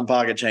drop some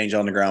pocket change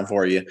on the ground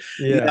for you.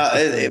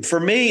 Yeah. For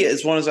me,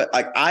 it's one of those,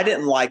 like, I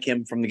didn't like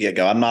him from the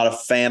get-go. I'm not a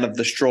fan of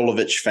the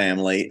Strolovich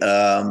family.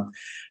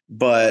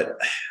 But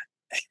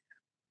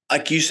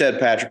like you said,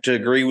 Patrick, to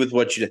agree with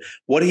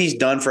what he's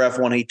done for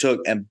F1, he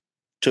took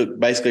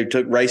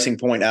Racing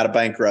Point out of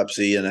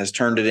bankruptcy and has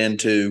turned it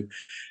into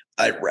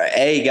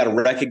got a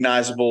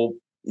recognizable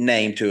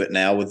name to it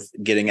now with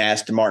getting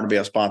Aston Martin to be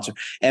a sponsor,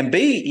 and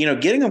B,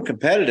 getting them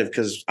competitive,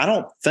 because I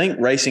don't think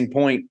Racing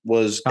Point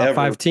was top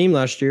 5 team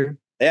last year.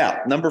 Yeah,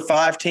 number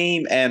 5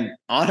 team, and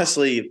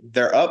honestly,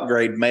 their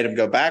upgrade made them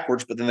go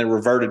backwards, but then they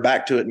reverted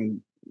back to it,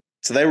 and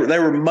so they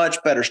were much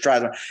better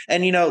strides.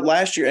 And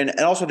last year, and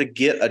also to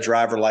get a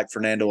driver like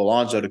Fernando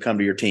Alonso to come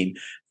to your team,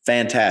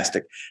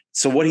 fantastic.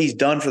 So what he's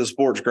done for the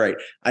sport's great.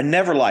 I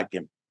never liked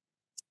him.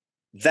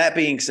 That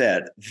being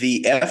said,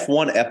 the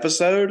F1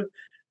 episode,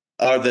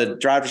 or the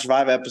Drive to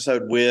Survive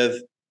episode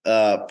with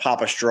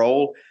Papa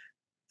Stroll,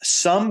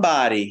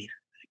 somebody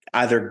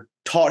either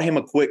taught him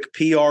a quick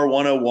PR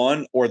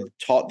 101 or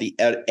taught the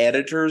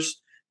editors,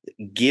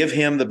 give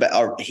him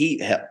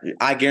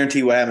I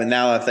guarantee what happened.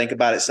 Now I think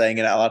about it, saying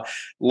it out loud,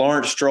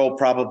 Lawrence Stroll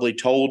probably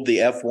told the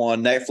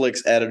F1 Netflix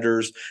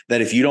editors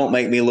that if you don't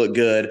make me look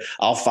good,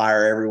 I'll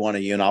fire every one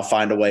of you and I'll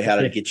find a way how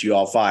to get you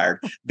all fired.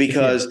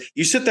 Because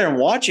you sit there and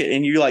watch it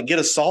and you like get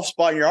a soft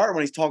spot in your heart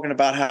when he's talking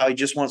about how he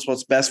just wants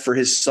what's best for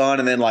his son.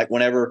 And then like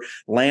whenever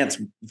Lance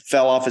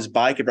fell off his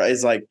bike,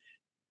 it's like,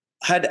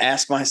 I had to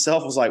ask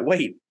myself, I was like,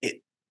 wait,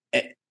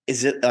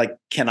 is it like,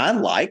 can I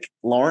like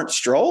Lawrence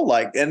Stroll?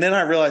 Like, and then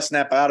I realized,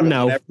 snap out of it.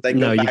 No, they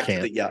go you back can't.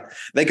 to the yacht.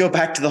 They go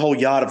back to the whole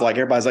yacht of like,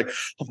 everybody's like,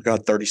 oh my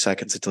God, 30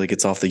 seconds until he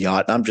gets off the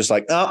yacht. And I'm just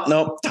like, oh,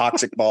 no,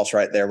 toxic boss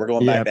right there. We're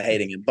going back to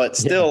hating him. But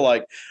still,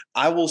 like,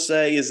 I will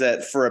say is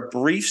that for a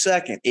brief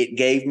second, it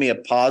gave me a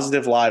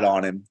positive light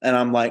on him. And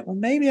I'm like, well,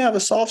 maybe I have a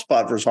soft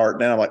spot for his heart.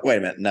 And then I'm like, wait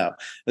a minute. No,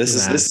 this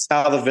is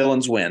how the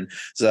villains win.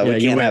 So we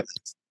can't have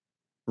this.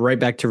 Right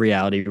back to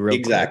reality real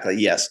Exactly.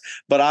 quick. Yes.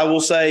 But I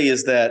will say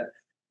is that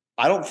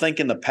I don't think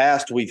in the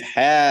past we've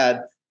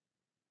had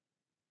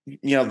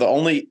the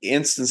only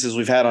instances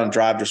we've had on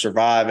Drive to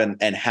Survive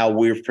and how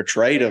we're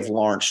portrayed of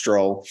Lawrence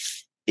Stroll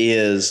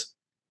is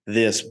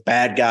this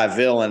bad guy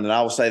villain. And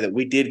I will say that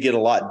we did get a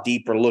lot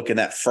deeper look in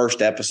that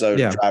first episode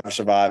of Drive to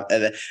Survive.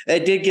 And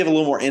it did give a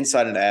little more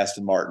insight into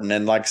Aston Martin.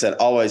 And like I said,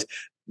 always,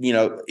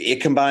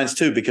 it combines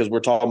too, because we're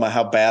talking about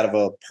how bad of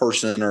a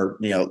person or,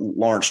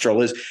 Lawrence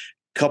Stroll is.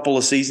 Couple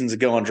of seasons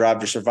ago on Drive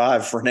to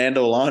Survive,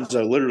 Fernando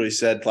Alonso literally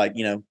said, like,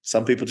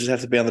 some people just have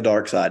to be on the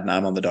dark side, and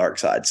I'm on the dark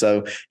side.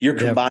 So you're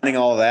combining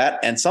all of that,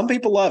 and some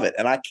people love it,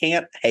 and I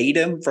can't hate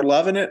him for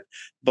loving it.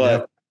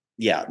 But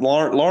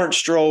Lawrence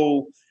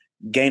Stroll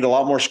gained a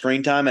lot more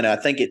screen time, and I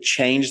think it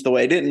changed the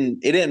way. It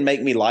didn't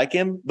make me like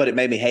him, but it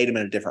made me hate him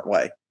in a different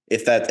way.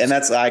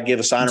 I give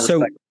a sign of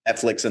respect to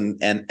Netflix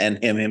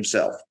and him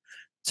himself.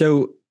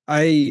 So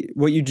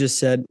what you just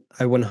said,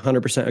 I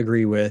 100%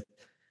 agree with.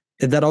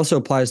 That also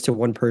applies to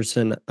one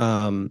person,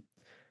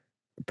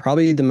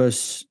 probably the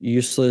most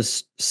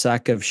useless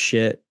sack of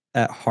shit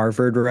at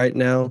Harvard right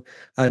now,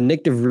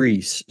 Nick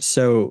DeVries.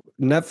 So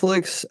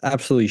Netflix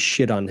absolutely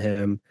shit on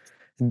him.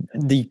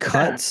 The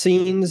cut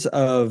scenes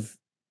of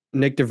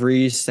Nick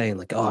DeVries saying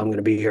like, "Oh, I'm going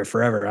to be here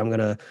forever.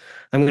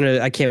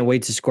 I can't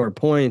wait to score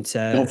points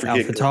at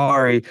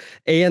AlphaTauri,"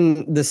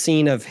 and the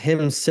scene of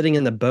him sitting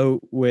in the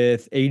boat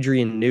with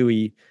Adrian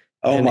Newey.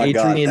 Oh my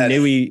God! Adrian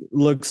Newey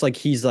looks like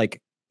he's like,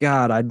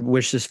 God, I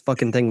wish this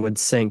fucking thing would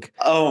sink.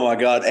 Oh my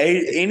God.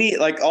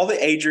 All the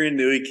Adrian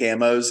Newey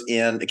cameos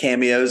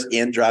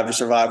in Drive to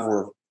Survive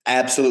were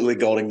absolutely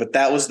golden, but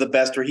that was the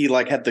best, where he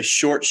like had the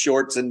short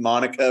shorts in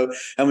Monaco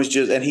and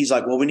he's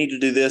like, well, we need to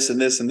do this and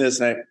this and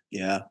this. And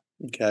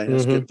okay.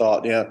 That's a good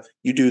thought. Yeah.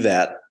 You do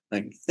that.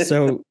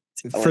 So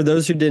for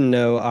those who didn't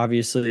know,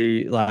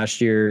 obviously last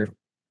year,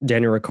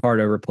 Daniel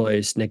Ricciardo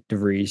replaced Nick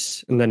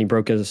DeVries, and then he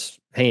broke his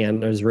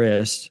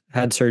wrist,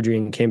 had surgery,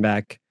 and came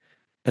back,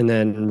 and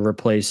then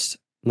replaced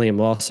Liam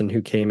Lawson,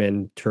 who came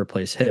in to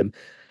replace him.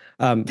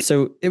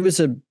 So it was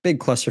a big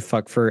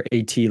clusterfuck for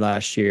AT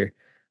last year.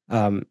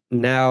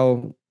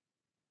 Now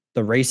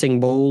the Racing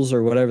Bulls,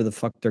 or whatever the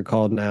fuck they're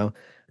called now,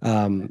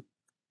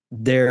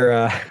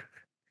 they're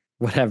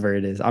whatever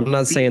it is. I'm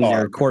not saying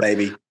they're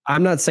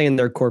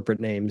corporate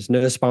names.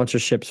 No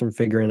sponsorships from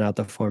figuring out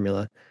the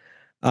formula.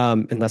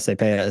 Unless they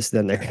pay us,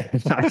 then they're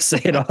I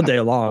say it all day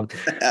long.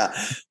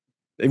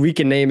 We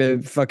can name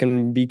it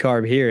fucking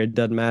B-carb here. It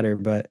doesn't matter.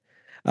 But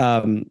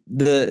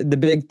the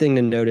big thing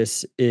to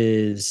notice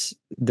is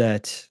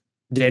that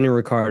Daniel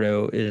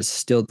Ricciardo is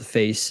still the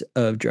face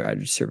of Drive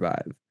to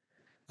Survive.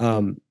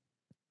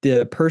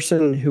 The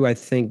person who I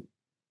think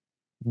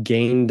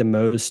gained the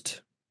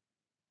most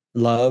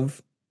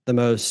love, the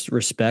most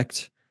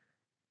respect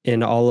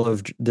in all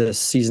of the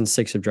season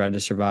 6 of Drive to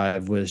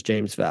Survive was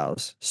James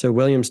Vowles. So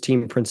Williams'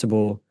 team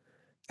principal,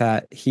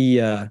 Pat, he's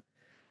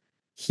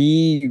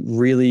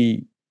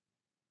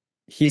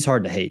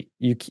hard to hate.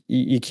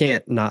 You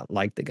can't not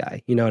like the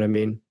guy. You know what I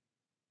mean?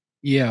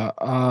 Yeah.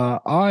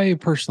 I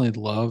personally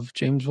love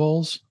James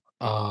Vowles.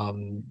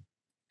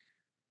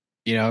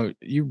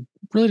 You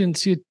really didn't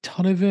see a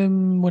ton of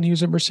him when he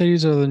was at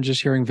Mercedes, other than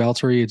just hearing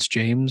Valtteri, it's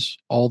James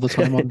all the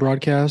time on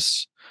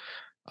broadcasts.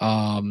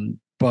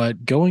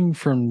 But going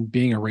from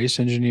being a race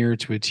engineer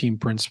to a team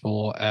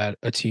principal at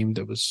a team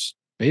that was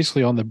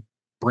basically on the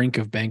brink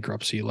of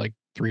bankruptcy like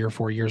 3 or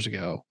 4 years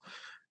ago,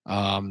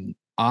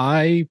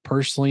 I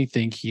personally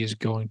think he is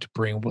going to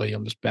bring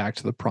Williams back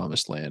to the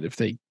promised land if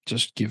they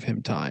just give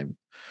him time.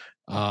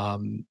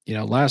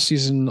 Last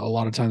season, a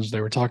lot of times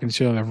they were talking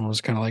to him, everyone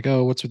was kind of like,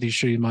 oh, what's with these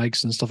shitty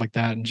mics and stuff like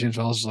that. And James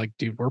Vowles is like,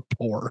 dude, we're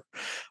poor.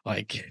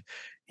 Like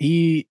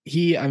he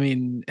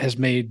has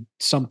made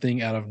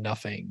something out of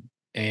nothing.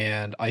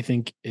 And I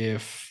think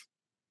if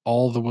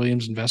all the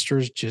Williams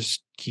investors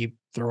just keep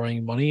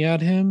throwing money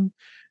at him,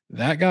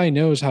 that guy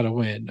knows how to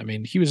win. I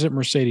mean, he was at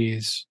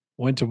Mercedes,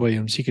 went to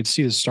Williams. He could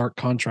see the stark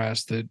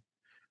contrast that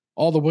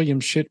all the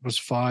Williams shit was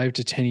 5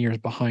 to 10 years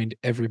behind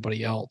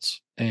everybody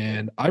else.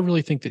 And I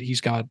really think that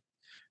he's got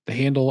the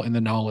handle and the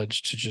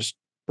knowledge to just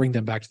bring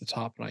them back to the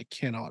top. And I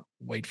cannot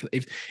wait for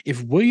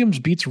if Williams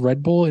beats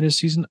Red Bull in a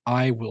season,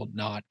 I will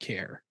not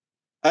care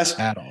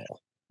at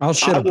all. I'll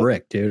shit a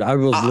brick, dude. I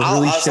will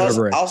literally shit a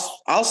brick.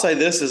 I'll say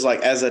this is like,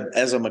 as a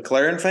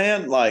McLaren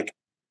fan, like,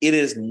 it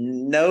is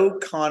no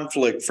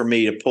conflict for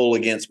me to pull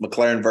against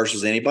McLaren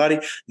versus anybody.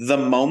 The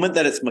moment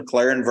that it's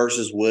McLaren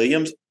versus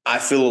Williams, I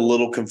feel a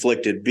little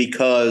conflicted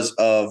because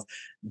of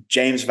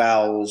James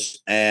Vowles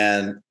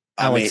and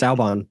Alex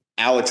Albon.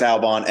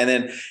 And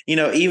then,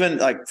 even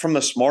like from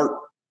the smart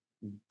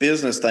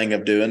business thing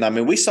of doing, I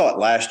mean, we saw it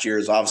last year,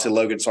 as obviously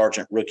Logan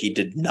Sargent, rookie,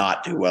 did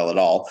not do well at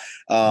all.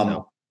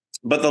 No.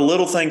 But the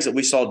little things that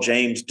we saw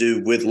James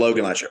do with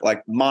Logan last year,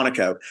 like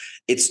Monaco,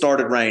 it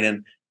started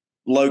raining.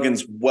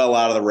 Logan's well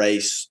out of the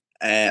race,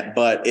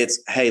 but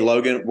it's, hey,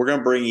 Logan, we're going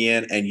to bring you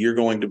in and you're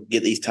going to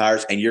get these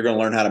tires and you're going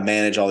to learn how to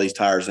manage all these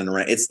tires in the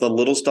rain. It's the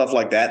little stuff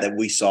like that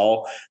we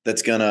saw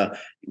that's going to,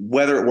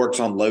 whether it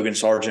works on Logan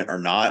Sargent or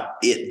not,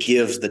 it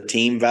gives the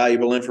team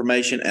valuable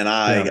information. And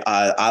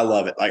I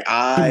love it. Like,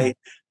 I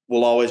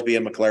will always be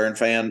a McLaren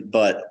fan,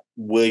 but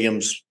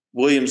Williams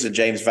Williams and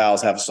James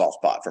Vowles have a soft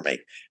spot for me.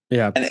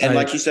 Yeah. And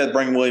like you said,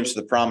 bring Williams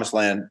to the promised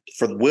land.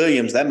 For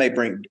Williams, that may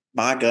bring,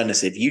 my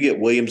goodness, if you get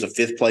Williams a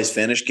 5th place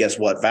finish, guess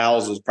what?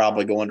 Vowles is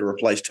probably going to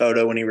replace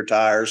Toto when he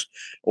retires.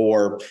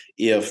 Or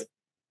if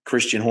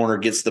Christian Horner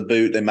gets the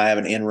boot, they might have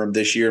an interim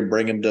this year and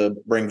bring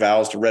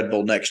Vowles to Red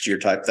Bull next year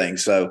type thing.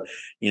 So,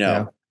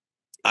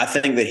 I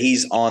think that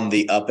he's on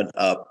the up and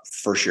up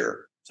for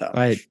sure. So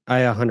I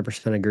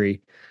 100%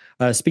 agree.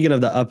 Speaking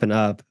of the up and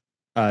up,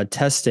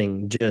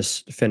 testing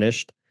just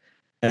finished,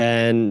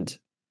 and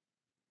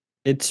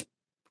it's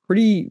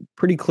pretty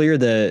clear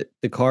that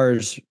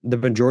the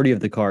majority of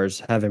the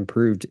cars have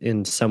improved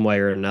in some way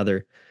or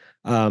another.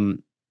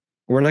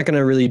 We're not going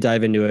to really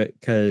dive into it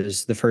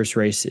because the first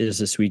race is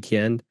this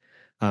weekend.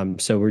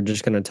 So we're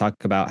just going to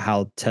talk about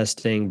how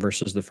testing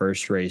versus the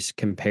first race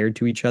compared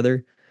to each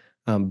other.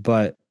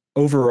 But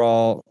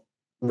overall,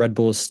 Red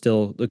Bull is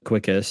still the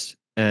quickest,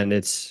 and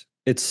it's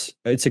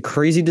a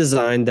crazy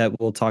design that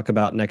we'll talk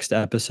about next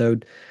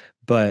episode.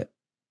 But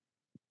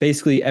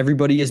basically,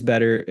 everybody is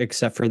better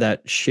except for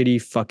that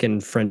shitty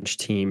fucking French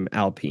team,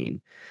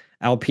 Alpine.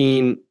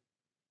 Alpine,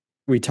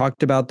 we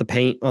talked about the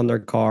paint on their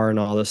car and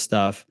all this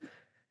stuff.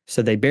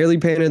 So they barely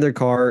painted their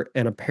car,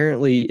 and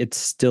apparently it's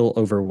still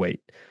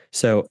overweight.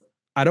 So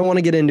I don't want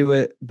to get into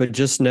it, but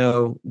just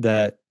know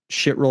that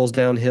shit rolls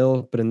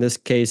downhill. But in this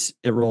case,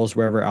 it rolls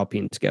wherever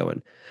Alpine's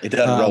going. it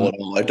doesn't roll at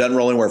all. It doesn't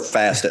roll anywhere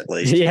fast, at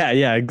least.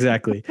 Yeah,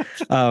 exactly.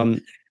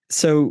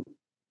 So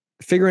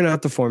figuring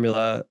out the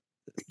formula,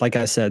 like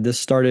I said, this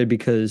started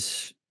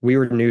because we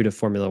were new to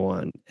Formula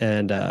One,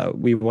 and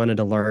we wanted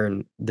to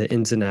learn the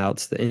ins and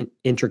outs, the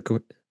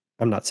intricate.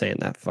 I'm not saying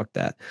that. Fuck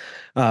that.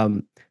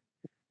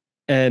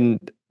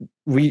 And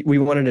we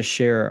wanted to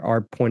share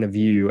our point of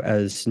view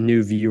as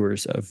new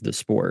viewers of the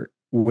sport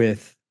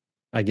with,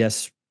 I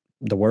guess,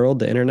 the world,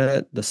 the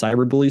internet, the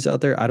cyber bullies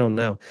out there. I don't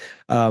know.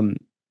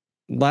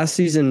 Last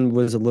season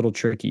was a little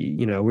tricky.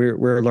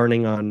 We're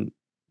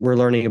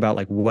learning about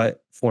like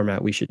what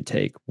format we should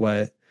take,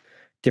 what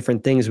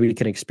different things we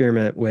can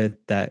experiment with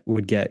that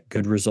would get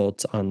good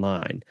results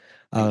online.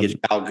 Get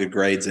Al good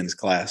grades in his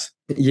class.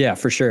 Yeah,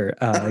 for sure.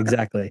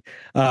 Exactly.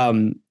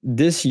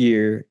 This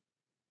year,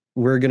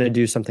 we're going to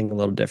do something a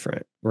little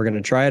different. We're going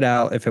to try it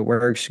out. If it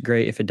works,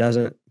 great. If it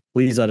doesn't,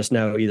 please let us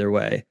know either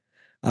way.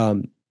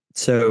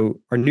 So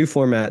our new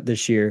format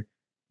this year,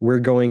 we're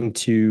going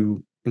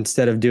to,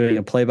 instead of doing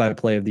a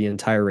play-by-play of the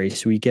entire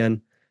race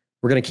weekend,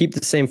 we're going to keep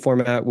the same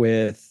format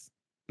with,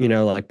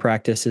 like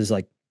practices,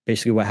 like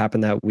basically what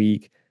happened that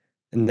week,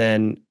 and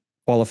then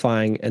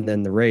qualifying, and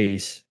then the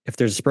race. If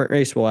there's a sprint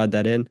race, we'll add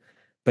that in.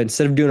 But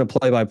instead of doing a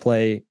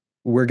play-by-play,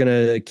 we're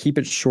going to keep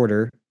it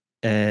shorter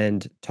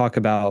and talk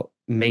about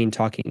main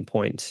talking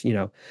points,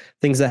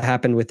 things that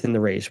happen within the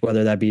race,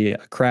 whether that be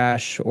a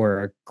crash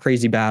or a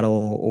crazy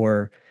battle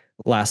or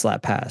last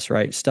lap pass,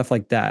 right? Stuff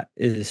like that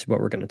is what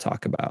we're going to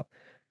talk about.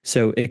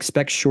 So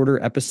expect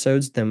shorter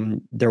episodes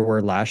than there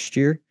were last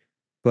year,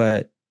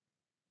 but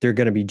they're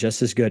going to be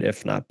just as good,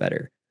 if not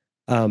better.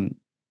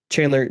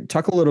 Chandler,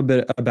 talk a little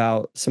bit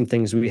about some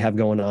things we have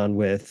going on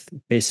with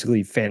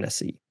basically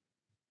fantasy.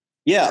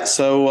 Yeah.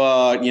 So,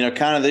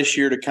 kind of this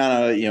year to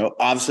kind of,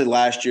 obviously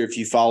last year, if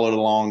you followed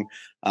along,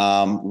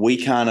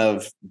 we kind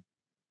of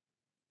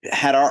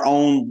had our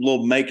own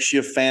little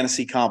makeshift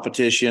fantasy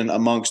competition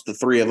amongst the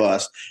three of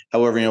us.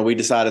 However, we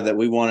decided that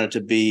we wanted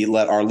to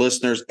let our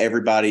listeners,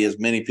 everybody, as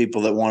many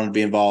people that wanted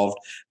to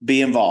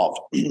be involved.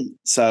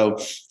 So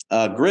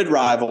Grid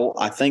Rival,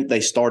 I think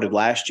they started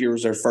last year,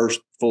 was their first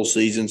full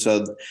season.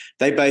 So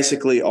they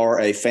basically are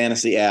a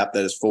fantasy app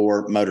that is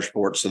for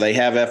motorsports. So they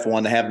have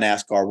F1, they have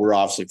NASCAR. We're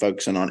obviously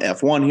focusing on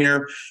F1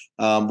 here.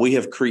 We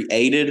have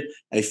created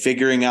a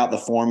Figuring Out the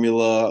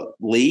Formula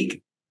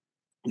League.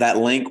 That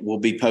link will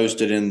be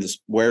posted in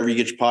wherever you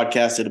get your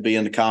podcast. It'll be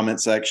in the comment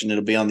section.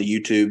 It'll be on the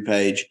YouTube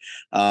page,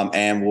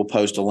 and we'll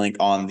post a link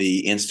on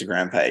the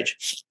Instagram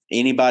page.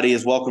 Anybody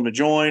is welcome to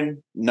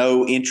join.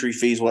 No entry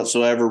fees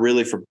whatsoever,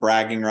 really, for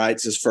bragging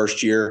rights this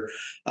first year.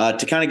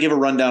 To kind of give a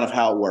rundown of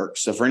how it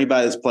works. So for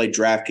anybody that's played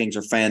DraftKings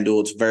or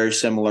FanDuel, it's very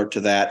similar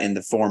to that in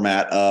the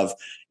format of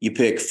you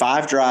pick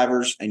 5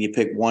 drivers and you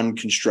pick 1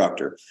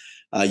 constructor.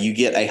 You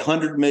get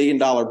 £100 million.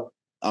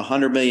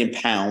 £100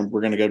 million. We're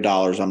going to go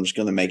dollars. I'm just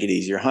going to make it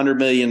easier. $100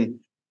 million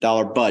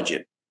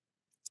budget.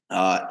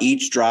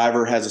 Each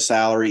driver has a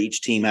salary.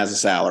 Each team has a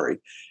salary.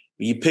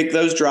 You pick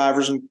those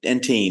drivers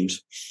and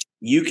teams.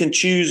 You can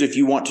choose if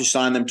you want to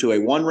sign them to a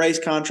 1 race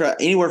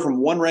contract, anywhere from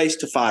 1 race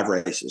to 5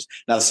 races.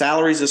 Now, the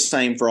salary is the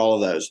same for all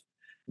of those.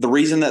 The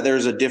reason that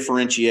there's a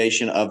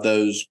differentiation of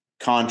those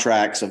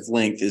contracts of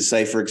length is,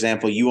 say, for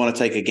example, you want to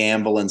take a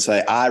gamble and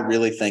say, I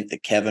really think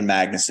that Kevin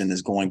Magnussen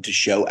is going to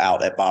show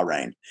out at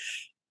Bahrain,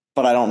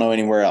 but I don't know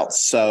anywhere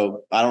else.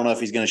 So I don't know if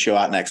he's going to show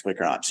out next week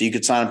or not. So you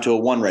could sign him to a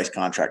 1 race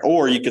contract,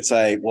 or you could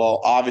say,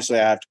 well, obviously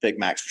I have to pick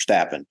Max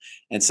Verstappen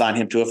and sign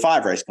him to a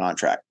 5 race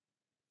contract.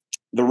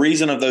 The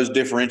reason of those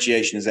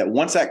differentiation is that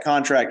once that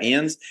contract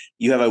ends,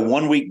 you have a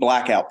 1 week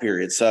blackout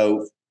period.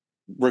 So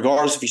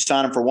regardless if you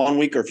sign them for 1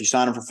 week or if you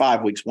sign them for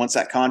 5 weeks, once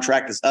that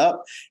contract is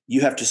up,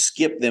 you have to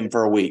skip them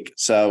for a week.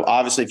 So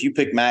obviously, if you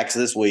pick Max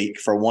this week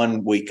for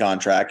 1 week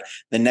contract,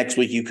 then next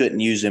week you couldn't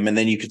use him, and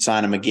then you could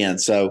sign him again.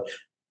 So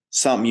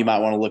something you might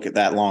want to look at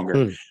that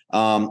longer.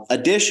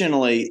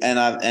 Additionally,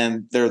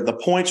 the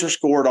points are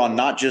scored on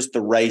not just the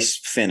race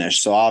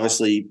finish. So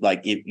obviously,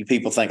 like if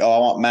people think, oh, I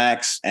want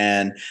Max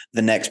and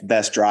the next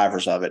best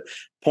drivers of it.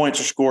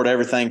 Points are scored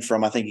everything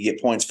from, I think you get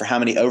points for how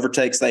many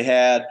overtakes they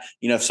had.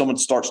 You know, if someone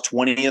starts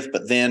 20th,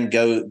 but then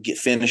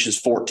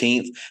finishes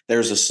 14th,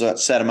 there's a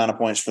set amount of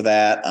points for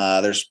that.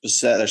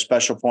 There's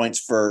special points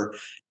for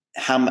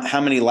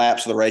how many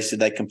laps of the race did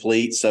they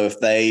complete. So if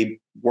they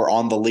were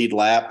on the lead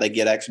lap, they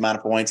get X amount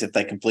of points if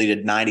they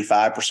completed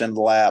 95% of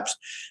the laps.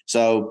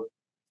 So,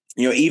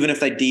 you know, even if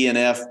they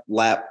DNF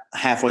lap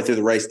halfway through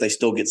the race, they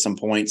still get some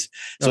points.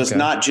 So It's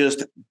not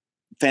just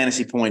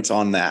fantasy points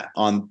on that,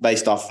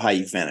 based off of how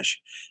you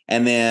finish.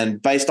 And then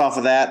based off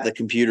of that, the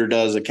computer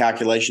does a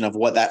calculation of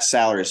what that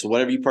salary is. So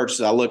whatever you purchase,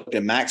 I looked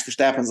at Max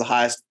Verstappen's the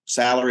highest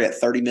salary at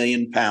 $30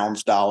 million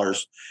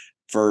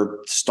for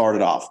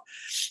started off.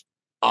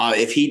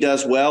 If he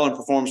does well and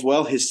performs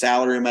well, his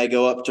salary may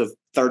go up to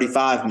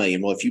 $35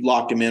 million. Well, if you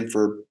locked him in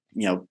for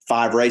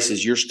 5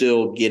 races, you're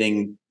still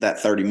getting that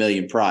 $30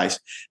 million price.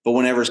 But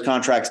whenever his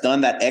contract's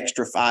done, that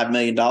extra $5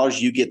 million,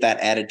 you get that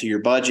added to your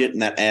budget,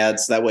 and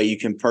that way you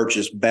can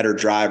purchase better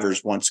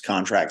drivers once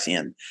contract's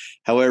in.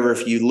 However,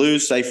 if you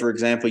lose, say for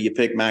example, you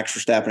pick Max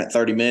Verstappen at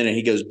 $30 million and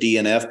he goes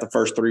DNF the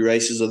first 3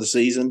 races of the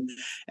season,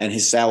 and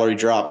his salary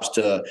drops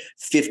to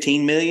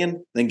 $15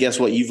 million, then guess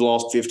what? You've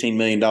lost $15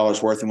 million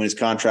worth, and when his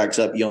contract's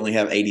up, you only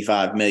have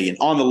 $85 million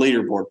on the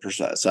leaderboard per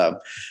se. So,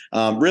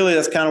 really,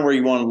 that's kind of where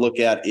you want to look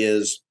at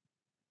is.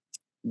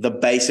 The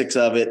basics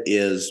of it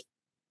is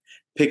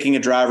picking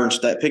drivers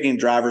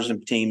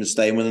and teams and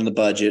staying within the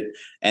budget,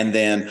 and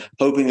then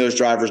hoping those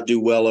drivers do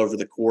well over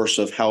the course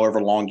of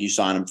however long you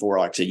sign them for.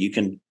 Like I said, you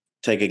can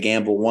take a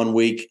gamble 1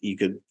 week. You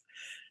could,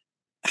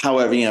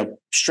 however,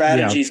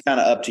 strategy is kind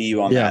of up to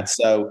you on that.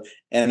 So,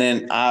 and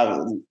then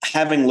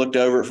having looked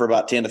over it for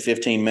about 10 to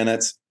 15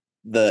 minutes,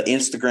 the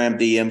Instagram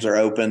DMs are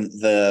open.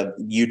 The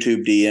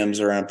YouTube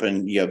DMs are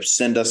open.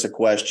 Send us a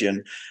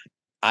question.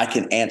 I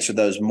can answer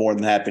those. More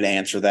than happy to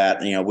answer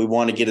that. We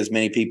want to get as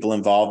many people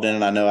involved in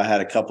it. I know I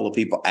had a couple of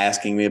people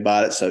asking me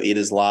about it, so it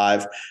is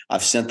live.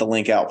 I've sent the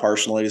link out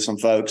personally to some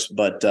folks,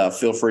 but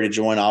feel free to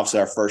join. Obviously,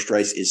 our first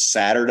race is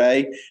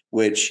Saturday,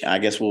 which I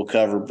guess we'll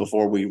cover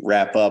before we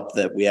wrap up,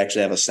 that we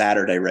actually have a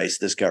Saturday race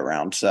this go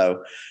round.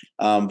 So,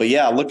 but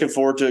yeah, looking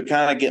forward to it,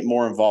 kind of getting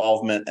more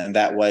involvement. And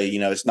that way,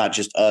 it's not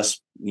just us,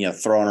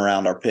 throwing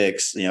around our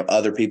picks.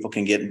 Other people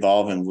can get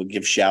involved, and we'll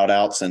give shout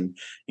outs and,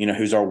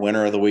 who's our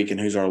winner of the week and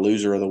who's our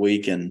loser of the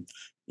week, and,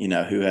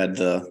 who had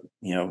the,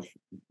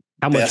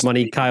 how much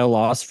money Kyle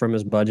lost from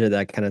his budget,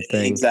 that kind of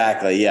thing.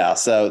 Exactly. Yeah.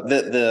 So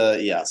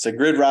so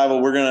Grid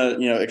Rival, we're going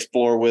to,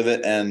 explore with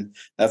it, and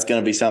that's going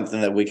to be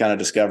something that we kind of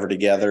discover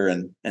together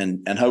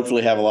and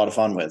hopefully have a lot of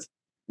fun with.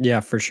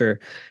 Yeah, for sure.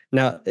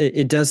 Now,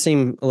 it does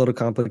seem a little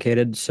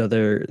complicated, so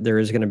there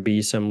is going to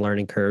be some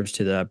learning curves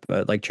to that.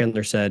 But like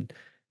Chandler said,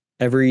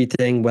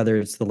 everything, whether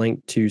it's the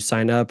link to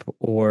sign up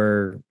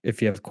or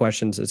if you have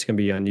questions, it's going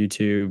to be on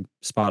YouTube,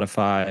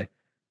 Spotify,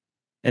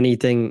 any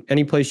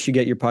place you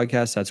get your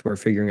podcast, that's where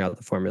figuring out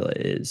the formula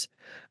is.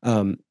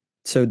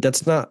 So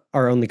that's not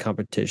our only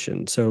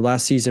competition. So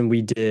last season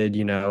we did,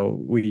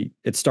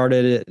 it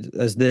started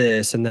as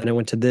this, and then it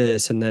went to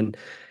this, and then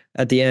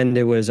at the end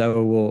it was,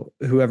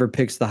 whoever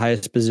picks the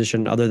highest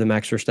position other than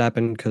Max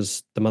Verstappen,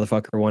 because the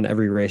motherfucker won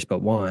every race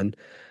but one,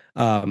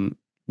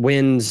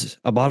 wins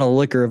a bottle of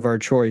liquor of our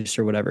choice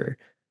or whatever.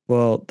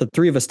 Well, the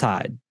 3 of us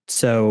tied.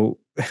 So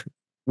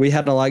we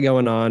had a lot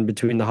going on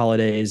between the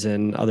holidays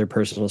and other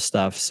personal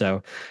stuff.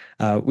 So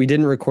we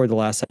didn't record the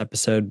last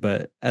episode,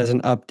 but as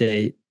an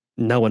update,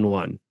 no one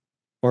won,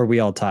 or we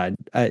all tied.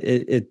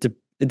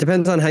 It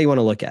depends on how you want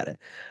to look at it.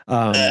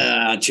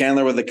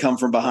 Chandler with the come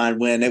from behind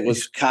win. It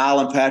was Kyle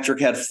and Patrick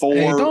had 4.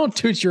 Hey, don't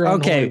toot your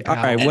own horn, all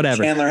right,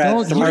 whatever. Chandler had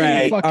don't 3.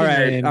 All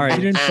right.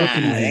 You didn't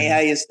fucking win. Hey, how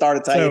you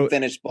started, how you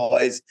finished,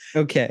 boys.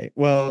 Okay,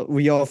 well,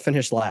 we all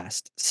finished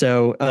last.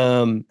 So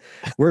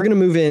we're going to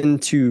move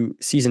into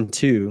season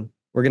 2.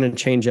 We're going to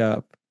change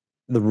up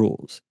the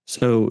rules.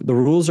 So the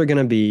rules are going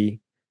to be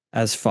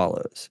as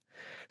follows.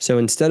 So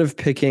instead of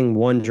picking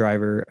one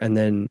driver, and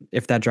then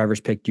if that driver's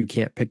picked, you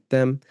can't pick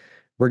them,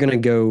 we're going to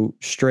go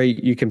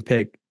straight. You can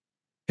pick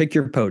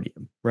your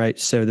podium, right?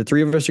 So the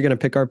 3 of us are going to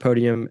pick our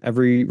podium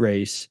every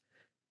race.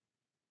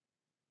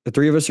 The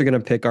 3 of us are going to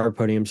pick our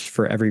podiums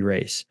for every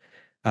race.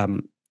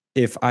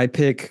 If I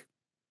pick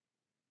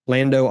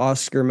Lando,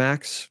 Oscar,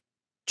 Max,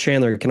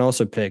 Chandler can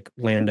also pick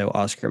Lando,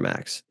 Oscar,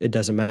 Max. It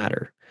doesn't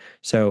matter.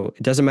 So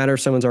it doesn't matter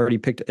if someone's already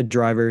picked a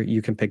driver,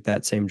 you can pick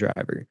that same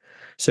driver.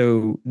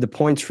 So the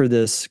points for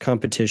this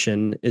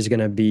competition is going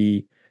to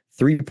be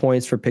 3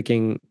 points for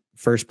picking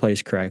first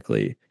place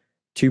correctly,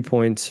 2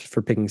 points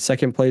for picking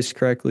second place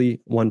correctly,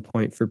 1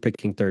 point for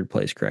picking third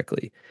place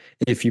correctly.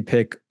 If you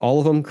pick all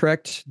of them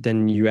correct,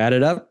 then you add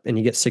it up and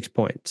you get 6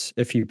 points.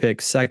 If you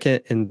pick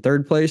second and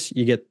third place,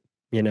 you get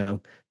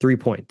 3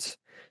 points.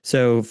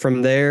 So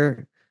from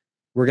there,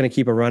 we're going to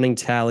keep a running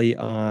tally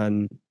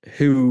on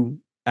who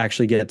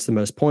actually gets the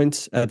most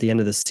points at the end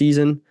of the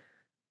season.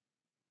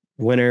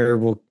 Winner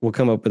will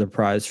come up with a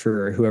prize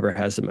for whoever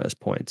has the most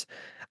points.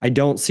 I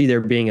don't see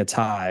there being a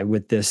tie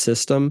with this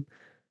system.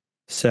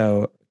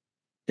 So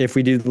if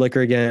we do the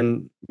liquor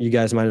again, you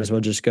guys might as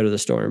well just go to the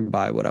store and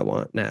buy what I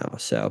want now.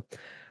 So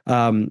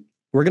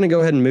we're going to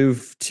go ahead and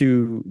move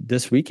to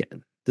this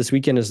weekend. This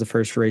weekend is the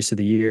first race of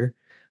the year.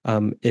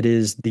 It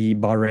is the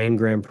Bahrain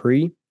Grand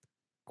Prix.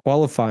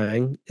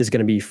 Qualifying is going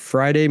to be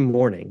Friday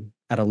morning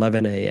at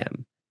 11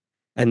 a.m.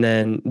 And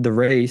then the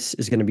race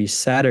is going to be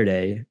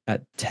Saturday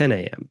at 10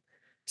 a.m.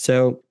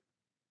 So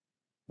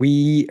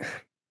we're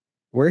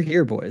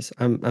here, boys.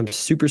 I'm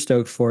super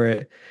stoked for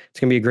it. It's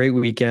going to be a great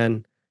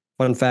weekend.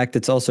 Fun fact,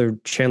 it's also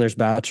Chandler's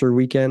bachelor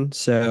weekend.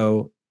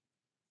 So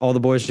all the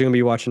boys are going to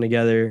be watching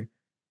together.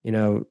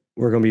 We're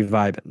going to be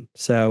vibing.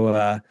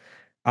 So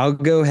I'll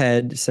go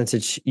ahead, since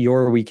it's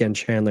your weekend,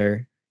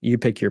 Chandler. You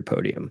pick your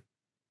podium.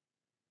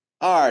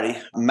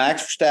 Alrighty.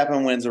 Max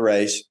Verstappen wins a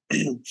race.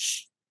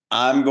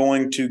 I'm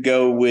going to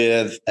go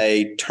with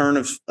a turn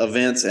of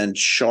events, and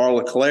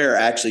Charles Leclerc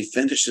actually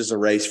finishes a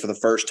race for the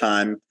first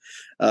time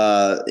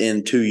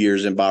in 2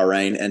 years in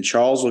Bahrain, and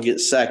Charles will get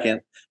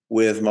second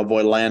with my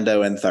boy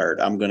Lando in third.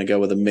 I'm going to go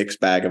with a mixed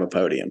bag of a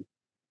podium.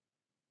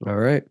 All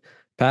right.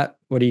 Pat,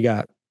 what do you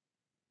got?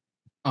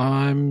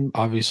 I'm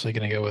obviously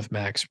going to go with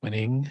Max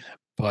winning,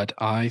 but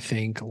I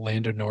think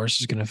Lando Norris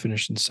is going to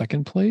finish in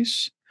second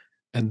place.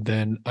 And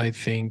then I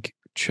think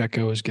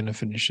Checo is going to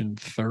finish in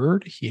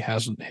third. He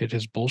hasn't hit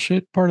his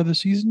bullshit part of the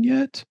season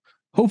yet.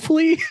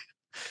 Hopefully.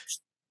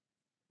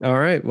 All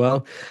right.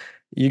 Well,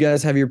 you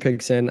guys have your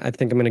picks in. I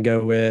think I'm going to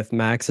go with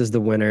Max as the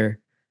winner.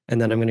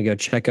 And then I'm going to go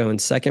Checo in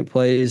second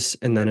place.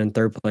 And then in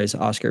third place,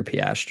 Oscar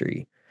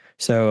Piastri.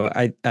 So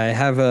I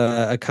have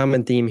a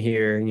common theme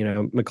here.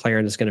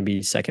 McLaren is going to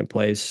be second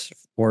place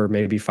or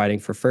maybe fighting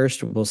for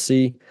first. We'll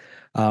see.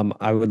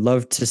 I would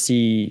love to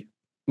see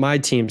my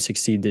team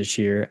succeed this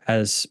year,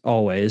 as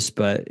always,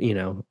 but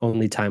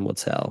only time will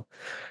tell.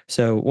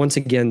 So once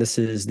again, this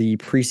is the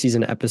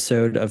preseason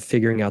episode of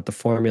Figuring Out the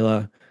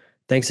Formula.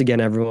 Thanks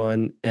again,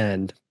 everyone,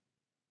 and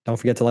don't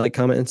forget to like,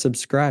 comment, and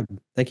subscribe.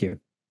 Thank you.